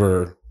personally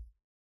never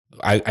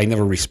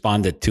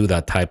responded to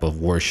that type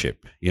of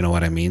worship. You know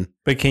what I mean?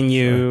 But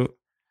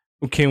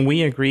can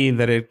we agree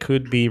that it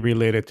could be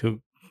related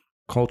to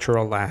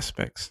cultural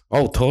aspects?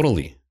 Oh,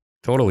 totally.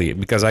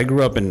 Because I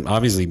grew up in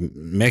obviously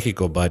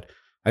Mexico, but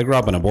I grew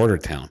up in a border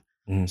town.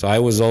 Mm-hmm. So I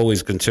was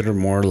always considered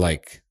more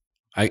like,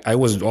 I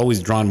was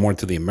always drawn more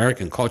to the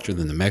American culture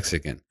than the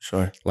Mexican.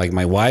 Sure. Like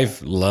my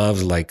wife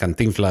loves like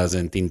Cantinflas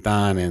and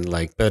Tintin and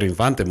like Pedro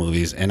Infante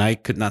movies, and I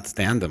could not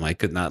stand them. I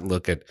could not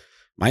look at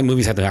my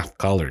movies had to have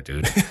color,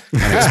 dude,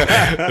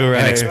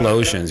 and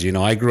explosions.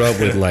 I grew up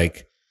with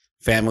like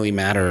Family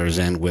Matters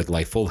and with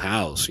like Full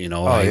House.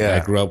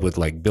 I grew up with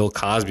like Bill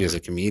Cosby as a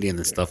comedian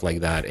and stuff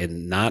like that,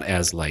 and not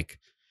as like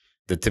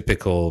the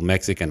typical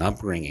Mexican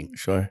upbringing.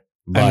 Sure.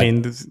 But, I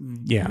mean,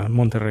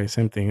 Monterrey,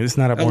 same thing. It's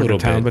not a border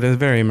town, but it's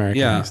very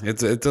Americanized. Yeah,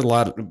 it's a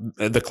lot.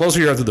 The closer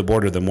you are to the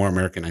border, the more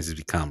Americanized it's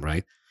become,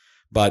 right?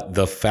 But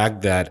the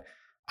fact that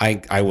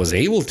I was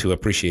able to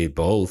appreciate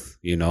both,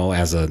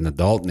 as an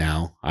adult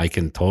now, I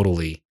can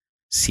totally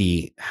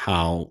see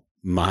how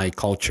my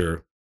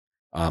culture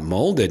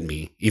molded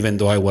me, even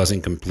though I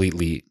wasn't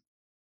completely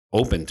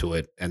open to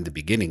it in the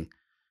beginning.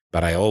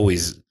 But I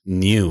always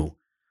knew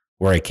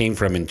where I came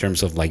from in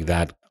terms of like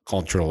that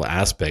cultural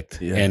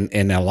aspect. Yeah.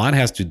 And a lot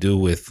has to do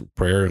with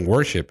prayer and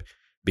worship,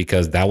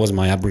 because that was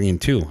my upbringing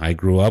too. I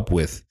grew up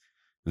with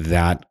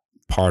that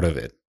part of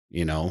it,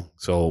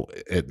 so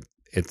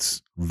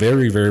it's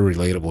very, very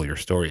relatable, your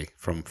story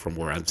from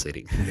where I'm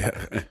sitting.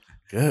 Yeah.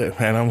 Good,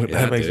 man.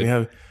 That makes me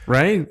happy.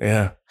 Right?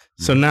 Yeah.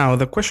 So now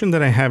the question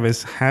that I have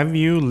is, have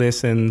you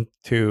listened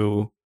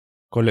to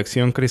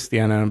Colección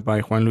Cristiana by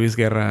Juan Luis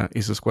Guerra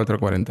y sus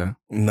 440?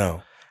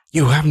 No.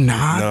 You have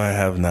not? No, I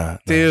have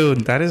not. No.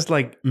 Dude, that is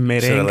like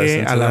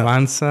merengue,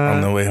 alabanza.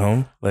 On the way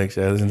home? Like,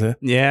 should I listen to it?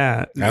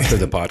 Yeah. After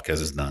the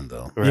podcast is done,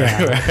 though. Right.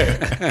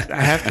 Yeah.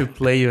 I have to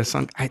play you a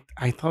song.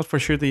 I thought for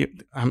sure that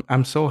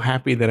I'm so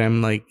happy that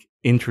I'm like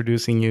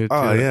introducing you to...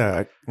 Oh,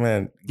 yeah.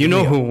 Man. You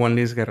know who Juan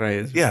Luis Guerra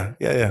is?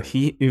 Yeah.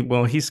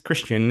 He's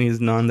Christian. He's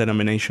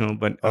non-denominational,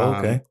 but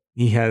okay.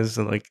 He has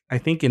like, I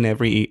think in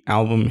every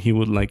album he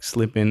would like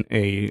slip in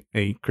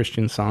a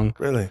Christian song.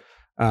 Really?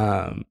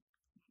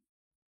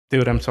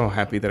 Dude, I'm so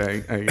happy that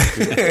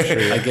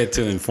I get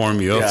to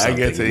inform you of something. I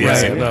get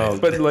to, no.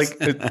 But like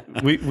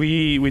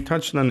we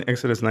touched on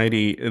Exodus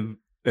 90.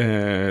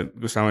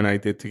 Gustavo and I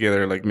did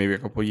together like maybe a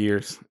couple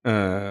years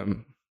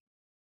in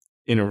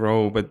a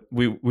row. But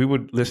we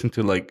would listen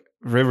to like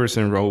Rivers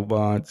and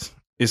Robots,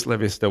 Isla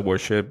Vista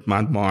Worship,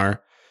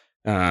 Madmar,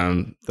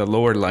 the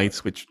Lower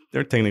Lights, which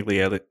they're technically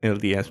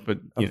LDS, but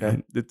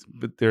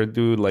but they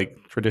do like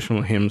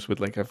traditional hymns with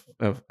like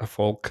a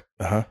folk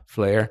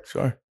flair.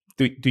 Sure.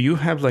 Do you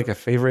have like a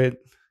favorite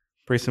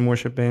praise and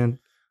worship band?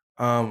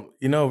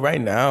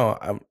 Right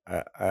now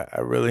I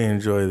really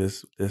enjoy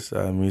this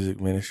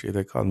music ministry.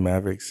 They're called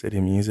Maverick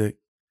City Music.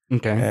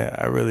 Okay. And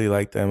I really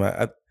like them.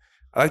 I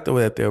like the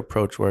way that they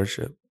approach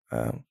worship.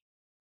 I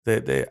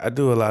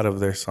do a lot of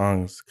their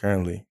songs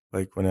currently.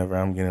 like whenever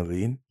I'm gonna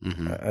lead.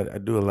 I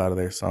do a lot of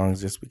their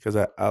songs just because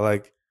I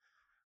like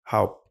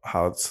how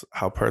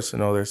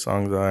personal their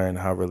songs are and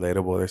how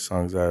relatable their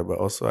songs are. But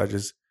also I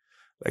just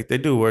like they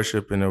do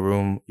worship in a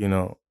room, you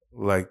know,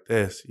 like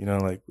this, you know,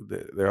 like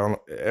they're all,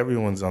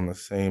 everyone's on the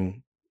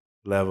same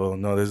level.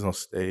 No, there's no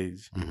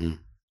stage.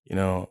 You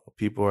know,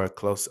 people are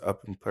close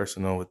up and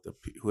personal with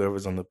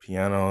whoever's on the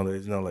piano.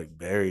 There's no like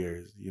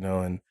barriers, you know,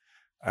 and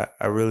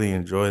I really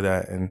enjoy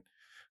that and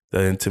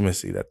the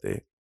intimacy that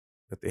they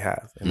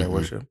have in their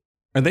worship.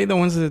 Are they the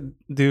ones that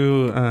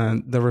do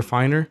The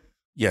Refiner?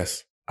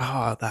 Yes.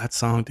 Oh, that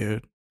song,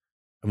 dude.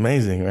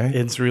 Amazing, right?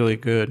 It's really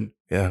good.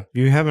 Yeah. If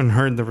you haven't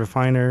heard The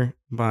Refiner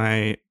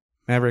by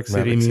Maverick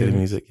City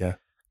Music, yeah.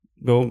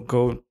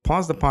 Go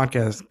pause the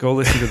podcast, go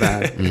listen to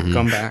that,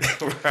 come back.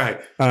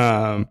 Right.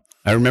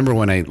 I remember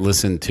when I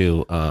listened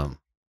to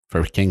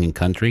For King and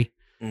Country,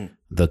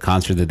 the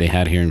concert that they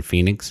had here in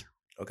Phoenix.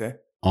 Okay.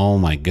 Oh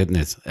my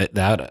goodness.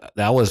 That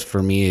was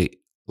for me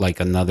like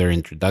another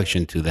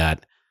introduction to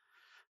that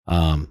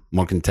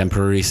more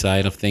contemporary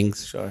side of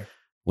things. Sure.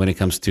 When it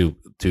comes to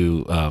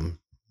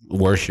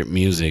worship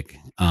music,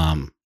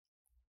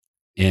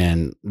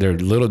 and their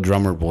Little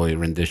Drummer Boy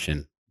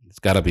rendition, it's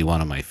got to be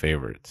one of my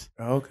favorites.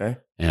 Oh, okay.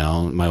 You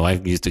know, my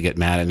wife used to get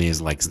mad at me. It's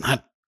like, it's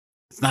not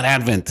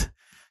Advent.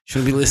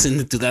 Shouldn't be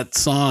listening to that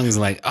song. It's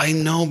like, I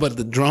know, but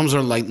the drums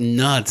are like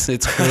nuts.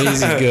 It's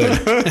crazy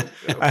good.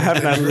 I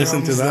have not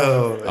listened to that.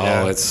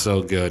 Oh, it's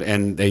so good.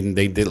 And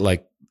they did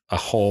like a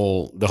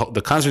whole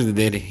the concert they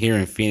did here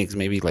in Phoenix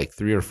maybe like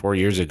 3 or 4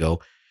 years ago.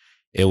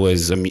 It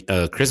was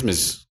a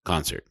Christmas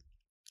concert.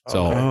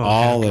 So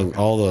all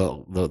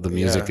the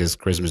music is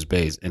Christmas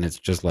based, and it's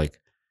just like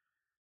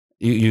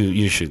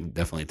you should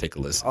definitely take a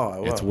listen.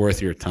 Oh, it's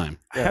worth your time.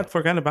 I had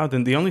forgotten about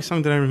them. The only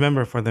song that I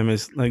remember for them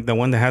is like the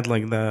one that had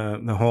like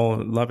the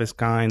whole "Love is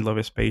kind, love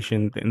is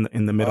patient"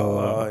 in the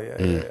middle.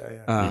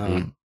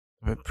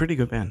 Pretty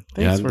good band.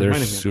 Thanks for they're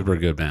reminding me. Super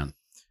good band.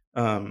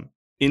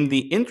 In the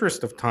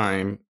interest of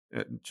time,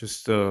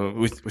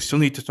 we still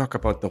need to talk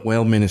about the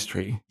Well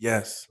Ministry.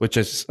 Yes. Which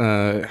is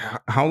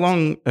how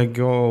long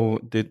ago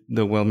did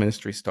the Well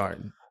Ministry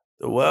start?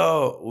 The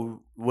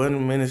Well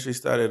Ministry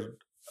started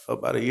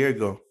about a year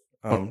ago.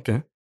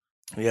 Okay.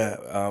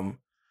 Yeah.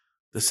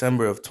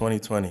 December of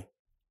 2020.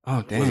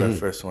 Oh, damn. Was our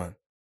first one,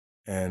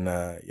 and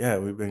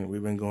we've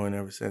been going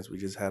ever since. We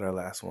just had our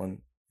last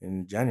one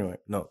in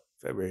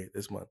February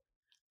this month.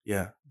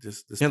 Yeah,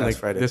 just this past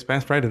Friday. This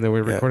past Friday that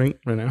we're recording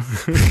right now.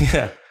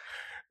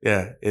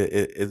 Yeah.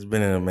 It's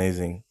been an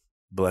amazing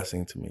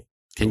blessing to me.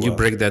 Can you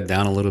break that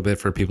down a little bit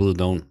for people who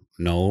don't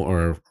know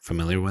or are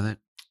familiar with it?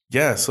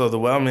 Yeah, so the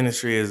Well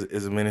Ministry is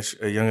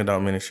a young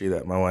adult ministry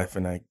that my wife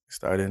and I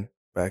started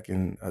back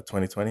in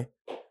 2020,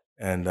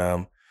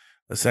 and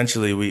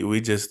essentially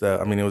we just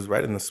it was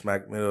right in the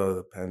smack middle of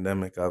the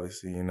pandemic,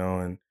 obviously, you know,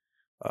 and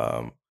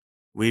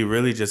we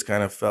really just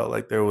kind of felt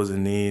like there was a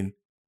need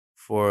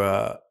for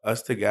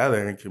us to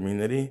gather in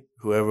community,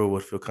 whoever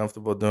would feel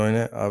comfortable doing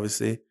it,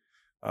 obviously.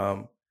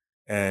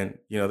 And,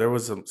 you know, there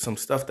was some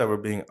stuff that were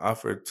being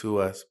offered to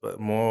us, but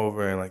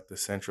moreover in like the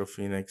Central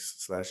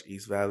Phoenix /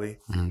 East Valley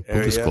area.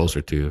 Put this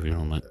closer to you if you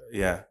don't mind.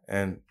 Yeah.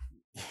 And,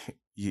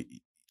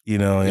 you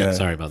know. Yeah,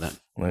 sorry about that.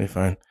 Let me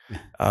fine.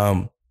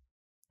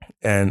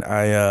 And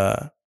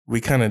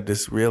we kind of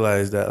just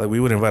realized that like we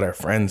would invite our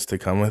friends to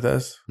come with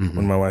us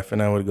when my wife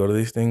and I would go to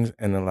these things.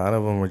 And a lot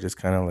of them were just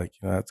kind of like,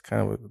 you know, that's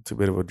kind of too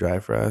bit of a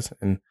drive for us.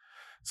 And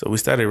so we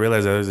started to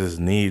realize that there's this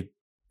need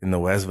in the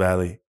West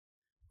Valley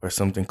or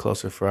something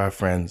closer for our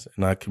friends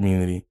in our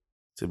community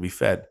to be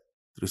fed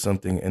through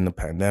something in the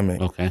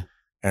pandemic. Okay.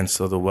 And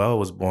so the Well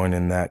was born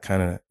in that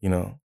kind of, you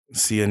know,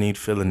 see a need,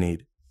 fill a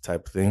need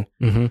type of thing.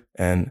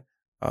 And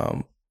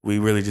we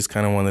really just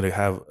kind of wanted to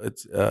have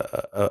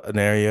an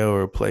area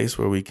or a place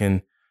where we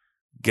can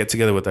get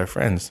together with our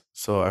friends.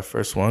 So our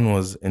first one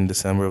was in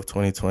December of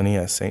 2020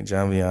 at St.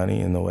 John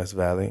Vianney in the West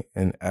Valley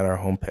and at our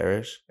home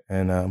parish.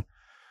 And,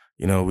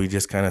 you know, we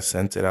just kind of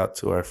sent it out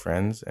to our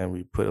friends, and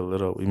we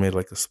made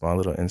like a small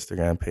little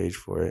Instagram page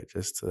for it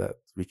just so that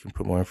we can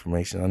put more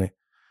information on it.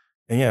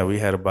 And yeah, we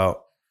had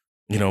about,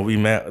 you know,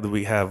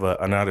 we have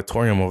an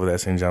auditorium over there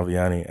at St. John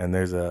Vianney, and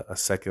there's a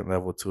second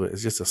level to it.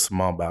 It's just a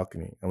small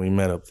balcony, and we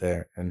met up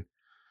there, and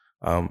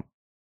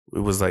it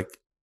was like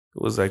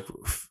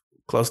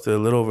close to a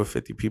little over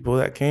 50 people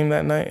that came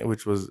that night,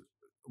 which was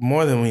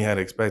more than we had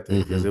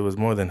expected because it was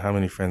more than how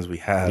many friends we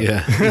have.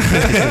 Yeah.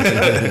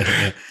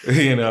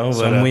 You know,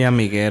 Son muy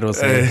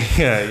amigueros.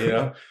 Yeah, you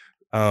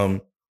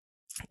know.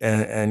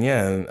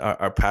 And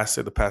our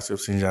pastor, the pastor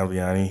of St. John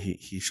Vianney,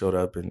 he showed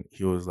up and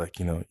he was like,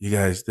 you know, you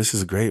guys, this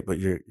is great, but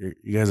you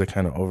guys are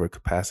kind of over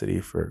capacity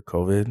for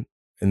COVID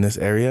in this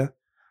area,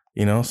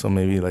 you know, so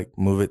maybe like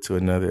move it to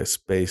another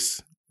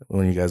space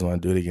when you guys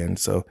want to do it again.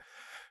 So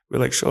we're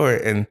like, sure.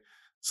 And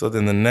so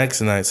then the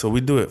next night, so we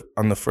do it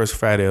on the first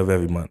Friday of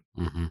every month.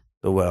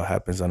 The Well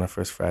happens on the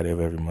first Friday of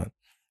every month.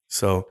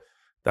 So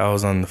that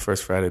was on the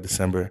first Friday of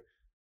December.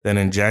 Then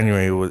in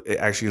January, it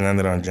actually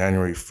landed on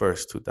January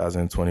 1st,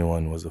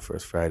 2021 was the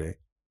first Friday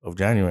of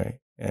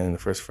January. And the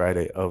first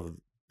Friday of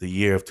the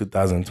year of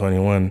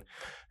 2021.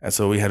 And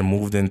so we had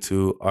moved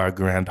into our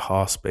grand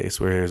hall space,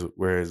 where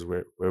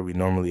we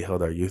normally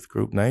held our youth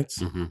group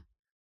nights.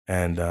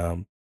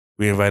 And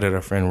we invited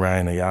our friend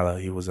Ryan Ayala.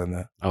 He was on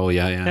the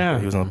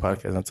he was on the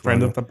podcast. That's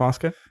friend of the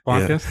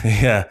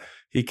podcast. Yeah.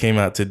 He came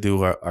out to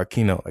do our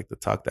keynote, like the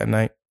talk that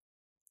night.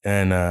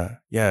 And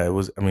it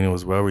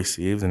was well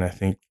received, and I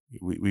think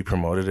we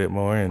promoted it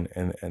more, and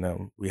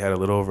we had a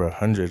little over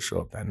 100 show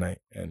up that night.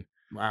 And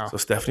wow. So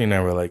Stephanie and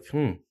I were like,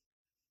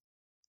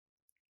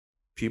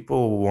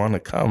 people want to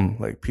come.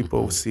 Like,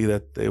 people see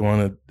that they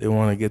want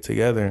to get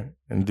together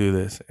and do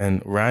this.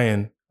 And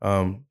Ryan,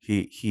 so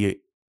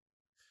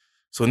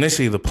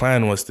initially the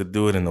plan was to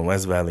do it in the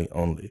West Valley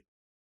only,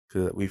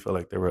 because we felt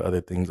like there were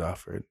other things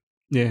offered.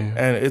 Yeah.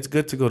 And it's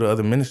good to go to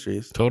other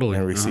ministries. Totally.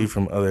 And receive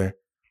from other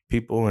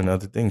people and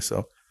other things.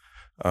 So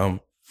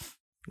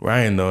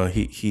Ryan, though,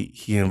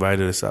 he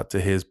invited us out to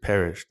his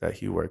parish that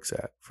he works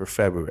at for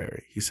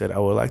February. He said, I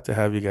would like to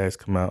have you guys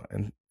come out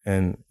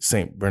and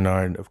St.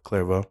 Bernard of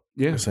Clairvaux.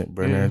 Yeah. Or St.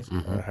 Bernard,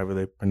 however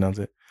they pronounce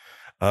it.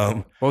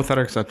 Both are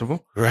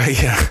acceptable.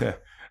 Right,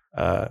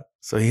 yeah.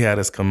 So he had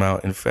us come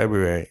out in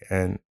February,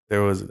 and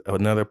there was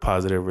another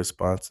positive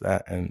response to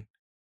that, and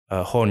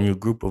a whole new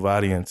group of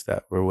audience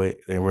that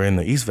they were in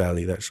the East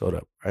Valley that showed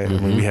up, right? I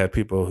mean, we had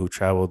people who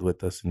traveled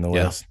with us in the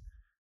West.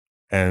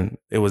 And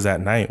it was at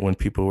night when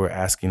people were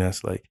asking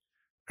us, like,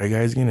 are you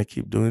guys going to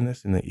keep doing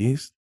this in the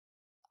East?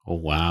 Oh,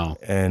 wow.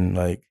 And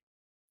like,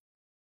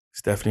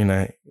 Stephanie and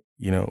I,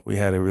 we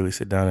had to really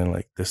sit down and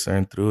like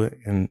discern through it.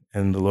 And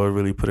the Lord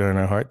really put it in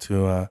our heart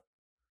to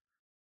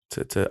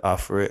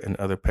offer it in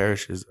other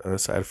parishes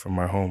aside from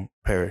our home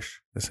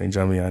parish, the St.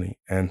 John Vianney.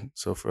 And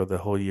so for the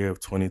whole year of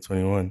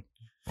 2021,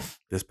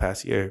 this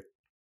past year,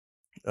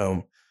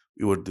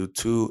 we would do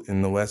 2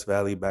 in the West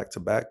Valley back to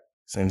back,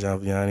 St. John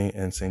Vianney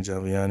and St.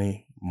 John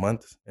Vianney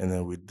month, and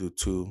then we'd do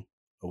 2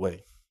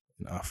 away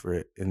and offer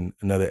it in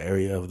another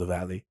area of the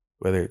valley,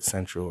 whether it's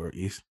central or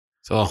east.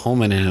 So a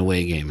home and an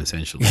away game,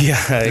 essentially.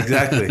 Yeah,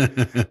 exactly.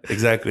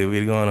 Exactly.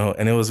 We'd go on home,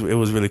 and it was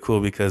really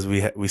cool because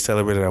we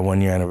celebrated our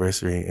 1-year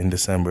anniversary in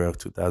December of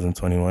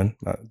 2021.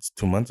 It's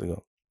 2 months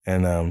ago,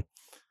 and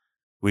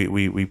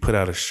we put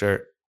out a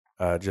shirt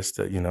just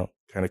to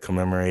kind of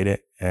commemorate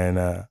it, and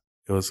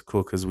it was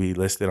cool because we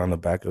listed on the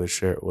back of the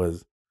shirt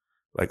was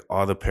like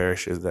all the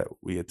parishes that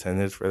we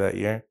attended for that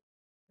year,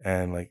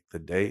 and like the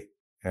date,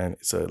 and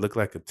so it looked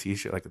like a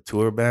T-shirt, like a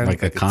tour band,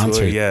 like a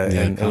concert. Tour.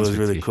 And it was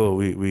really cool.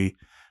 We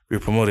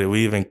promoted it.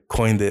 We even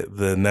coined it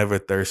the Never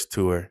Thirst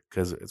Tour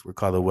because we're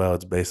called the Well.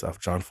 It's based off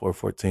John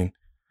 4:14.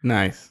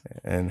 Nice.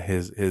 And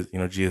his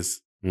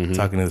Jesus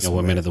talking to the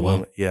woman of the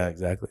well. Yeah,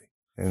 exactly.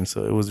 And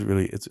so it was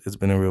really it's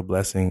been a real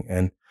blessing.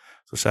 And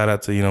so shout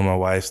out to my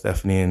wife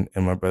Stephanie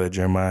and my brother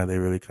Jeremiah. They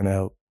really kind of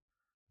helped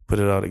put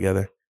it all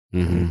together.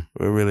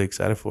 We're really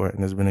excited for it,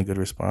 and there's been a good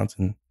response,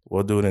 and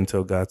we'll do it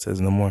until God says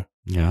no more.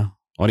 Yeah.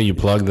 Why don't you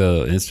plug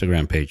the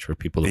Instagram page for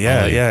people to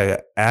follow you? Yeah.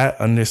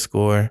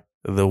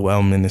 @_the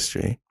Well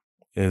Ministry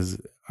is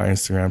our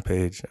Instagram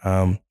page.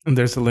 And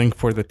there's a link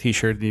for the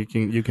T-shirt. You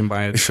can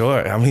buy it.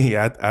 Sure. I mean,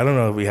 I don't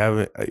know if we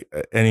have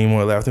any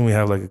more left. I think we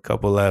have like a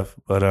couple left,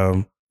 but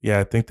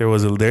I think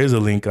there's a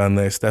link on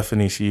there.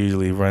 Stephanie, she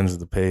usually runs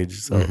the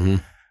page, so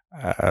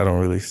I don't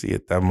really see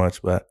it that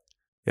much, but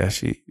yeah,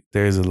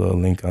 there is a little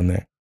link on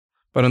there.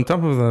 But on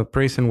top of the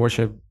praise and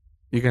worship,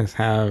 you guys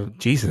have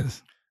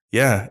Jesus.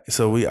 Yeah,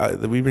 so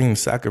we bring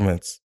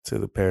sacraments to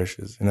the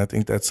parishes, and I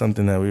think that's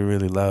something that we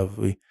really love.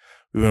 We've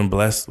been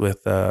blessed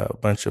with a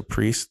bunch of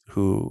priests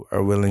who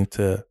are willing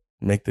to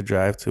make the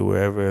drive to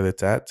wherever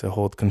it's at to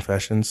hold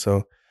confessions.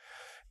 So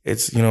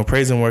it's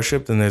praise and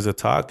worship, then there's a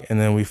talk, and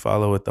then we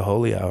follow with the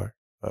Holy Hour.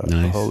 Nice.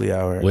 The Holy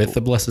Hour with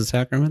the Blessed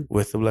Sacrament.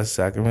 With the Blessed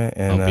Sacrament,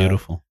 and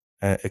beautiful,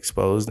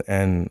 exposed,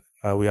 and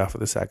we offer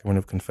the sacrament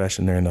of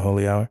confession during the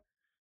Holy Hour.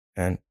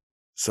 And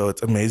so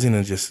it's amazing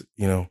to just,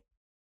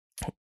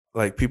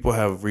 like people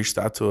have reached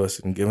out to us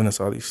and given us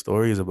all these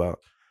stories about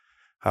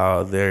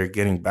how they're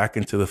getting back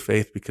into the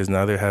faith because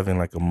now they're having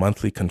like a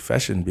monthly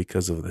confession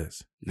because of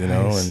this,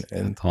 Nice.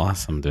 and that's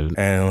awesome, dude.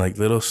 And like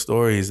little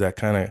stories that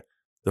kind of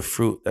the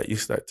fruit that you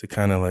start to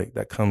kind of like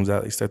that comes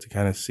out, you start to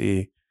kind of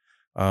see.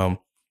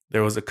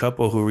 There was a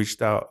couple who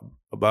reached out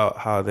about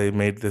how they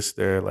made this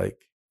their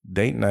like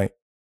date night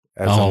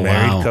as a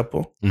married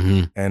couple,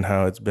 and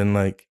how it's been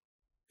like,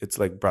 it's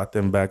like brought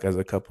them back as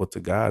a couple to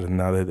God. And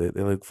now they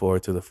look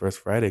forward to the first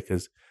Friday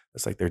because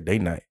it's like their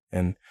date night.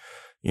 And,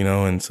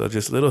 and so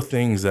just little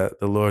things that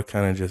the Lord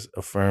kind of just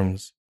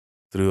affirms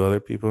through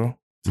other people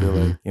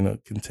to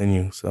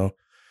continue. So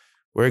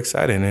we're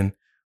excited. And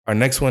our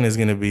next one is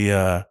going to be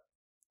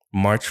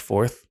March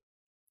 4th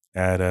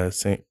at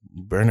St.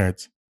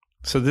 Bernard's.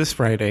 So this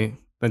Friday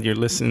that you're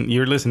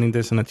listening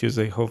this on a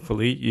Tuesday,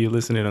 hopefully you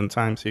listen it on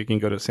time so you can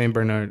go to St.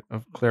 Bernard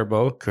of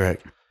Clairvaux.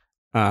 Correct.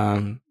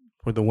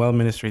 For the Well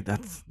Ministry,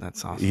 that's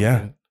awesome. Yeah,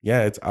 man.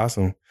 Yeah, it's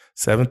awesome.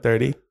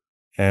 7:30,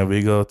 and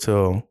we go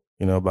till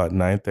about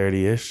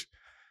 9:30ish,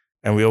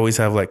 and we always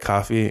have like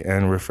coffee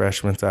and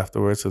refreshments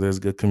afterwards. So there's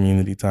good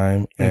community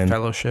time and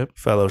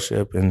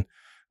fellowship, and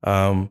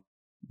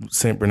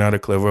St. Bernardo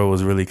Clairvaux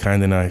was really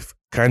kind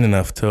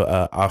enough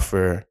to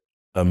offer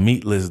a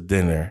meatless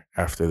dinner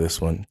after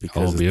this one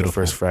because it's the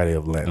first Friday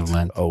of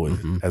Lent. Always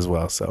as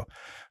well. So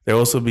there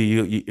will also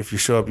be if you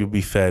show up, you'll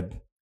be fed.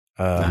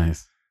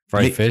 Nice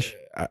fried fish.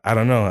 I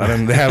don't know.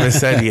 They haven't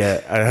said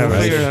yet. I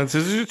haven't.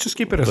 Just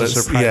keep it as a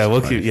surprise. Yeah,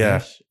 we'll keep.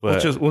 Yeah,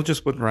 we'll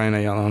just put Ryan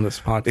Ayala on the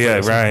spot. Yeah,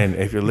 Ryan,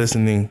 if you're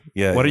listening,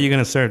 what are you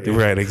gonna serve, dude?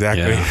 Right,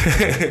 exactly.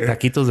 Yeah.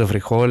 Taquitos de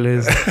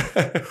frijoles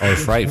or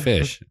fried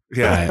fish.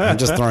 Yeah, right. I'm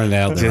just throwing it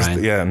out there.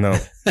 Ryan. Yeah, no.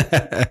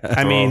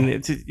 I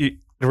mean,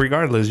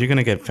 regardless, you're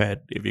gonna get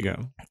fed if you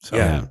go. So.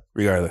 Yeah,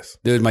 regardless.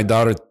 Dude, my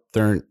daughter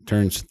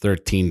turns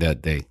 13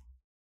 that day.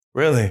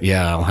 Really?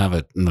 Yeah, I'll have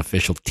an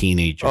official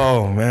teenager.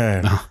 Oh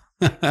man.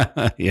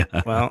 Yeah.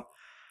 Well,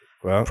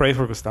 pray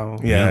for Gustavo.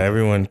 Yeah,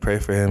 everyone pray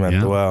for him at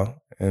the well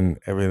and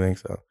everything.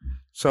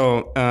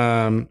 So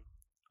on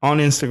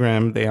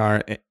Instagram, they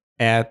are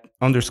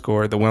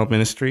 @_the Well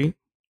Ministry.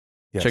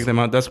 Yes. Check them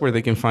out. That's where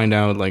they can find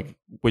out like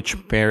which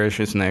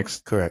parish is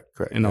next. Correct.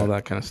 And all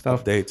that kind of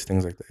stuff. Updates,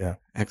 things like that. Yeah.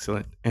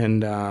 Excellent.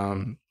 And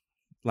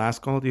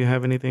last call, do you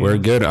have anything? We're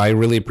good. I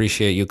really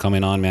appreciate you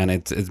coming on, man.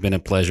 It's been a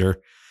pleasure.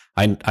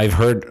 I've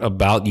heard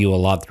about you a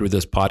lot through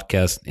this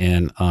podcast,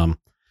 and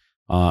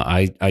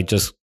I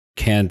just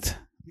can't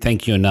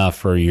thank you enough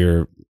for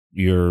your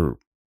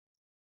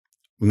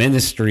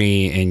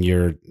ministry and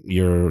your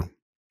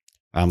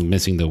I'm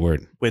missing the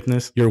word.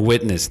 Witness. Your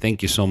witness.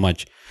 Thank you so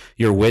much.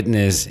 Your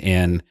witness,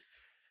 and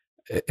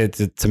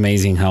it's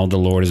amazing how the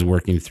Lord is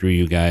working through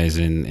you guys,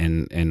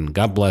 and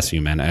God bless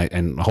you, man.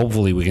 And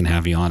hopefully we can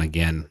have you on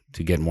again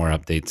to get more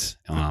updates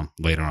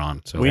later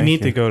on. So we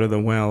need to go to the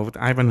well.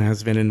 Ivan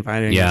has been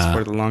inviting us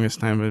for the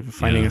longest time, but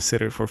finding a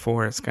sitter for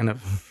 4 is kind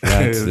of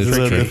it's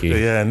tricky.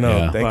 Yeah,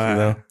 no, thank you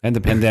though. And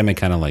the pandemic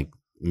kind of like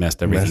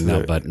messed everything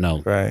up, but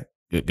no, right.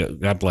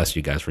 God bless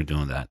you guys for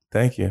doing that.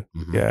 Thank you.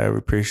 Mm-hmm. Yeah, I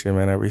appreciate it,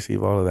 man. I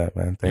receive all of that,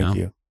 man. Thank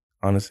you.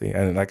 Honestly.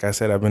 And like I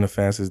said, I've been a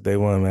fan since day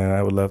one, man.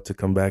 I would love to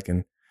come back,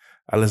 and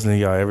I listen to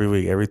y'all every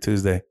week, every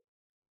Tuesday.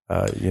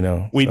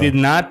 We did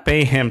not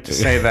pay him to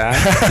say that.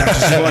 I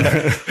just want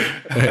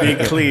to be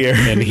clear.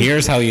 And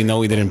here's how you know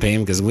we didn't pay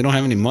him, because we don't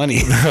have any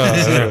money.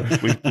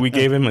 we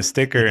gave him a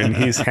sticker, and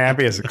he's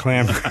happy as a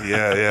clam.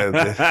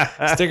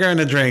 Yeah. Sticker and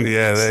a drink.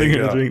 Yeah,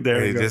 sticker and a drink.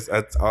 There you go.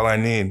 That's all I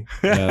need.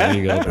 Yeah, there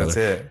you go. That's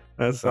it.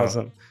 That's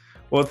awesome.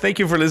 Well, thank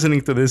you for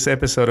listening to this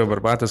episode of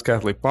Barbatos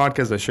Catholic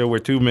Podcast, a show where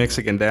 2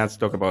 Mexican dads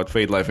talk about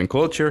faith, life, and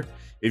culture.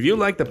 If you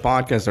like the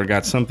podcast or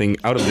got something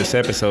out of this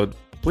episode,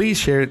 please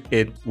share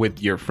it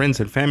with your friends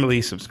and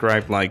family.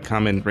 Subscribe, like,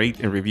 comment, rate,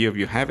 and review if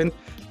you haven't.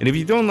 And if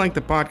you don't like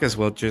the podcast,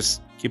 well,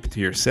 just keep it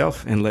to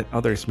yourself and let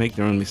others make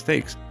their own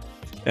mistakes.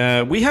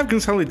 We have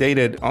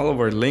consolidated all of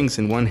our links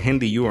in one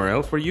handy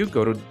URL for you.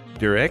 Go to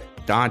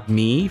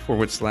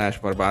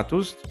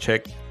direct.me/Barbatos to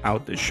check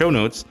out the show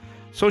notes,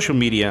 social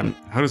media,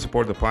 how to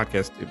support the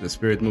podcast if the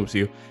Spirit moves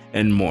you,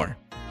 and more.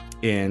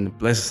 And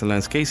bless us,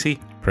 Lance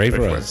Casey. Pray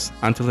for us.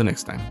 Until the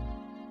next time.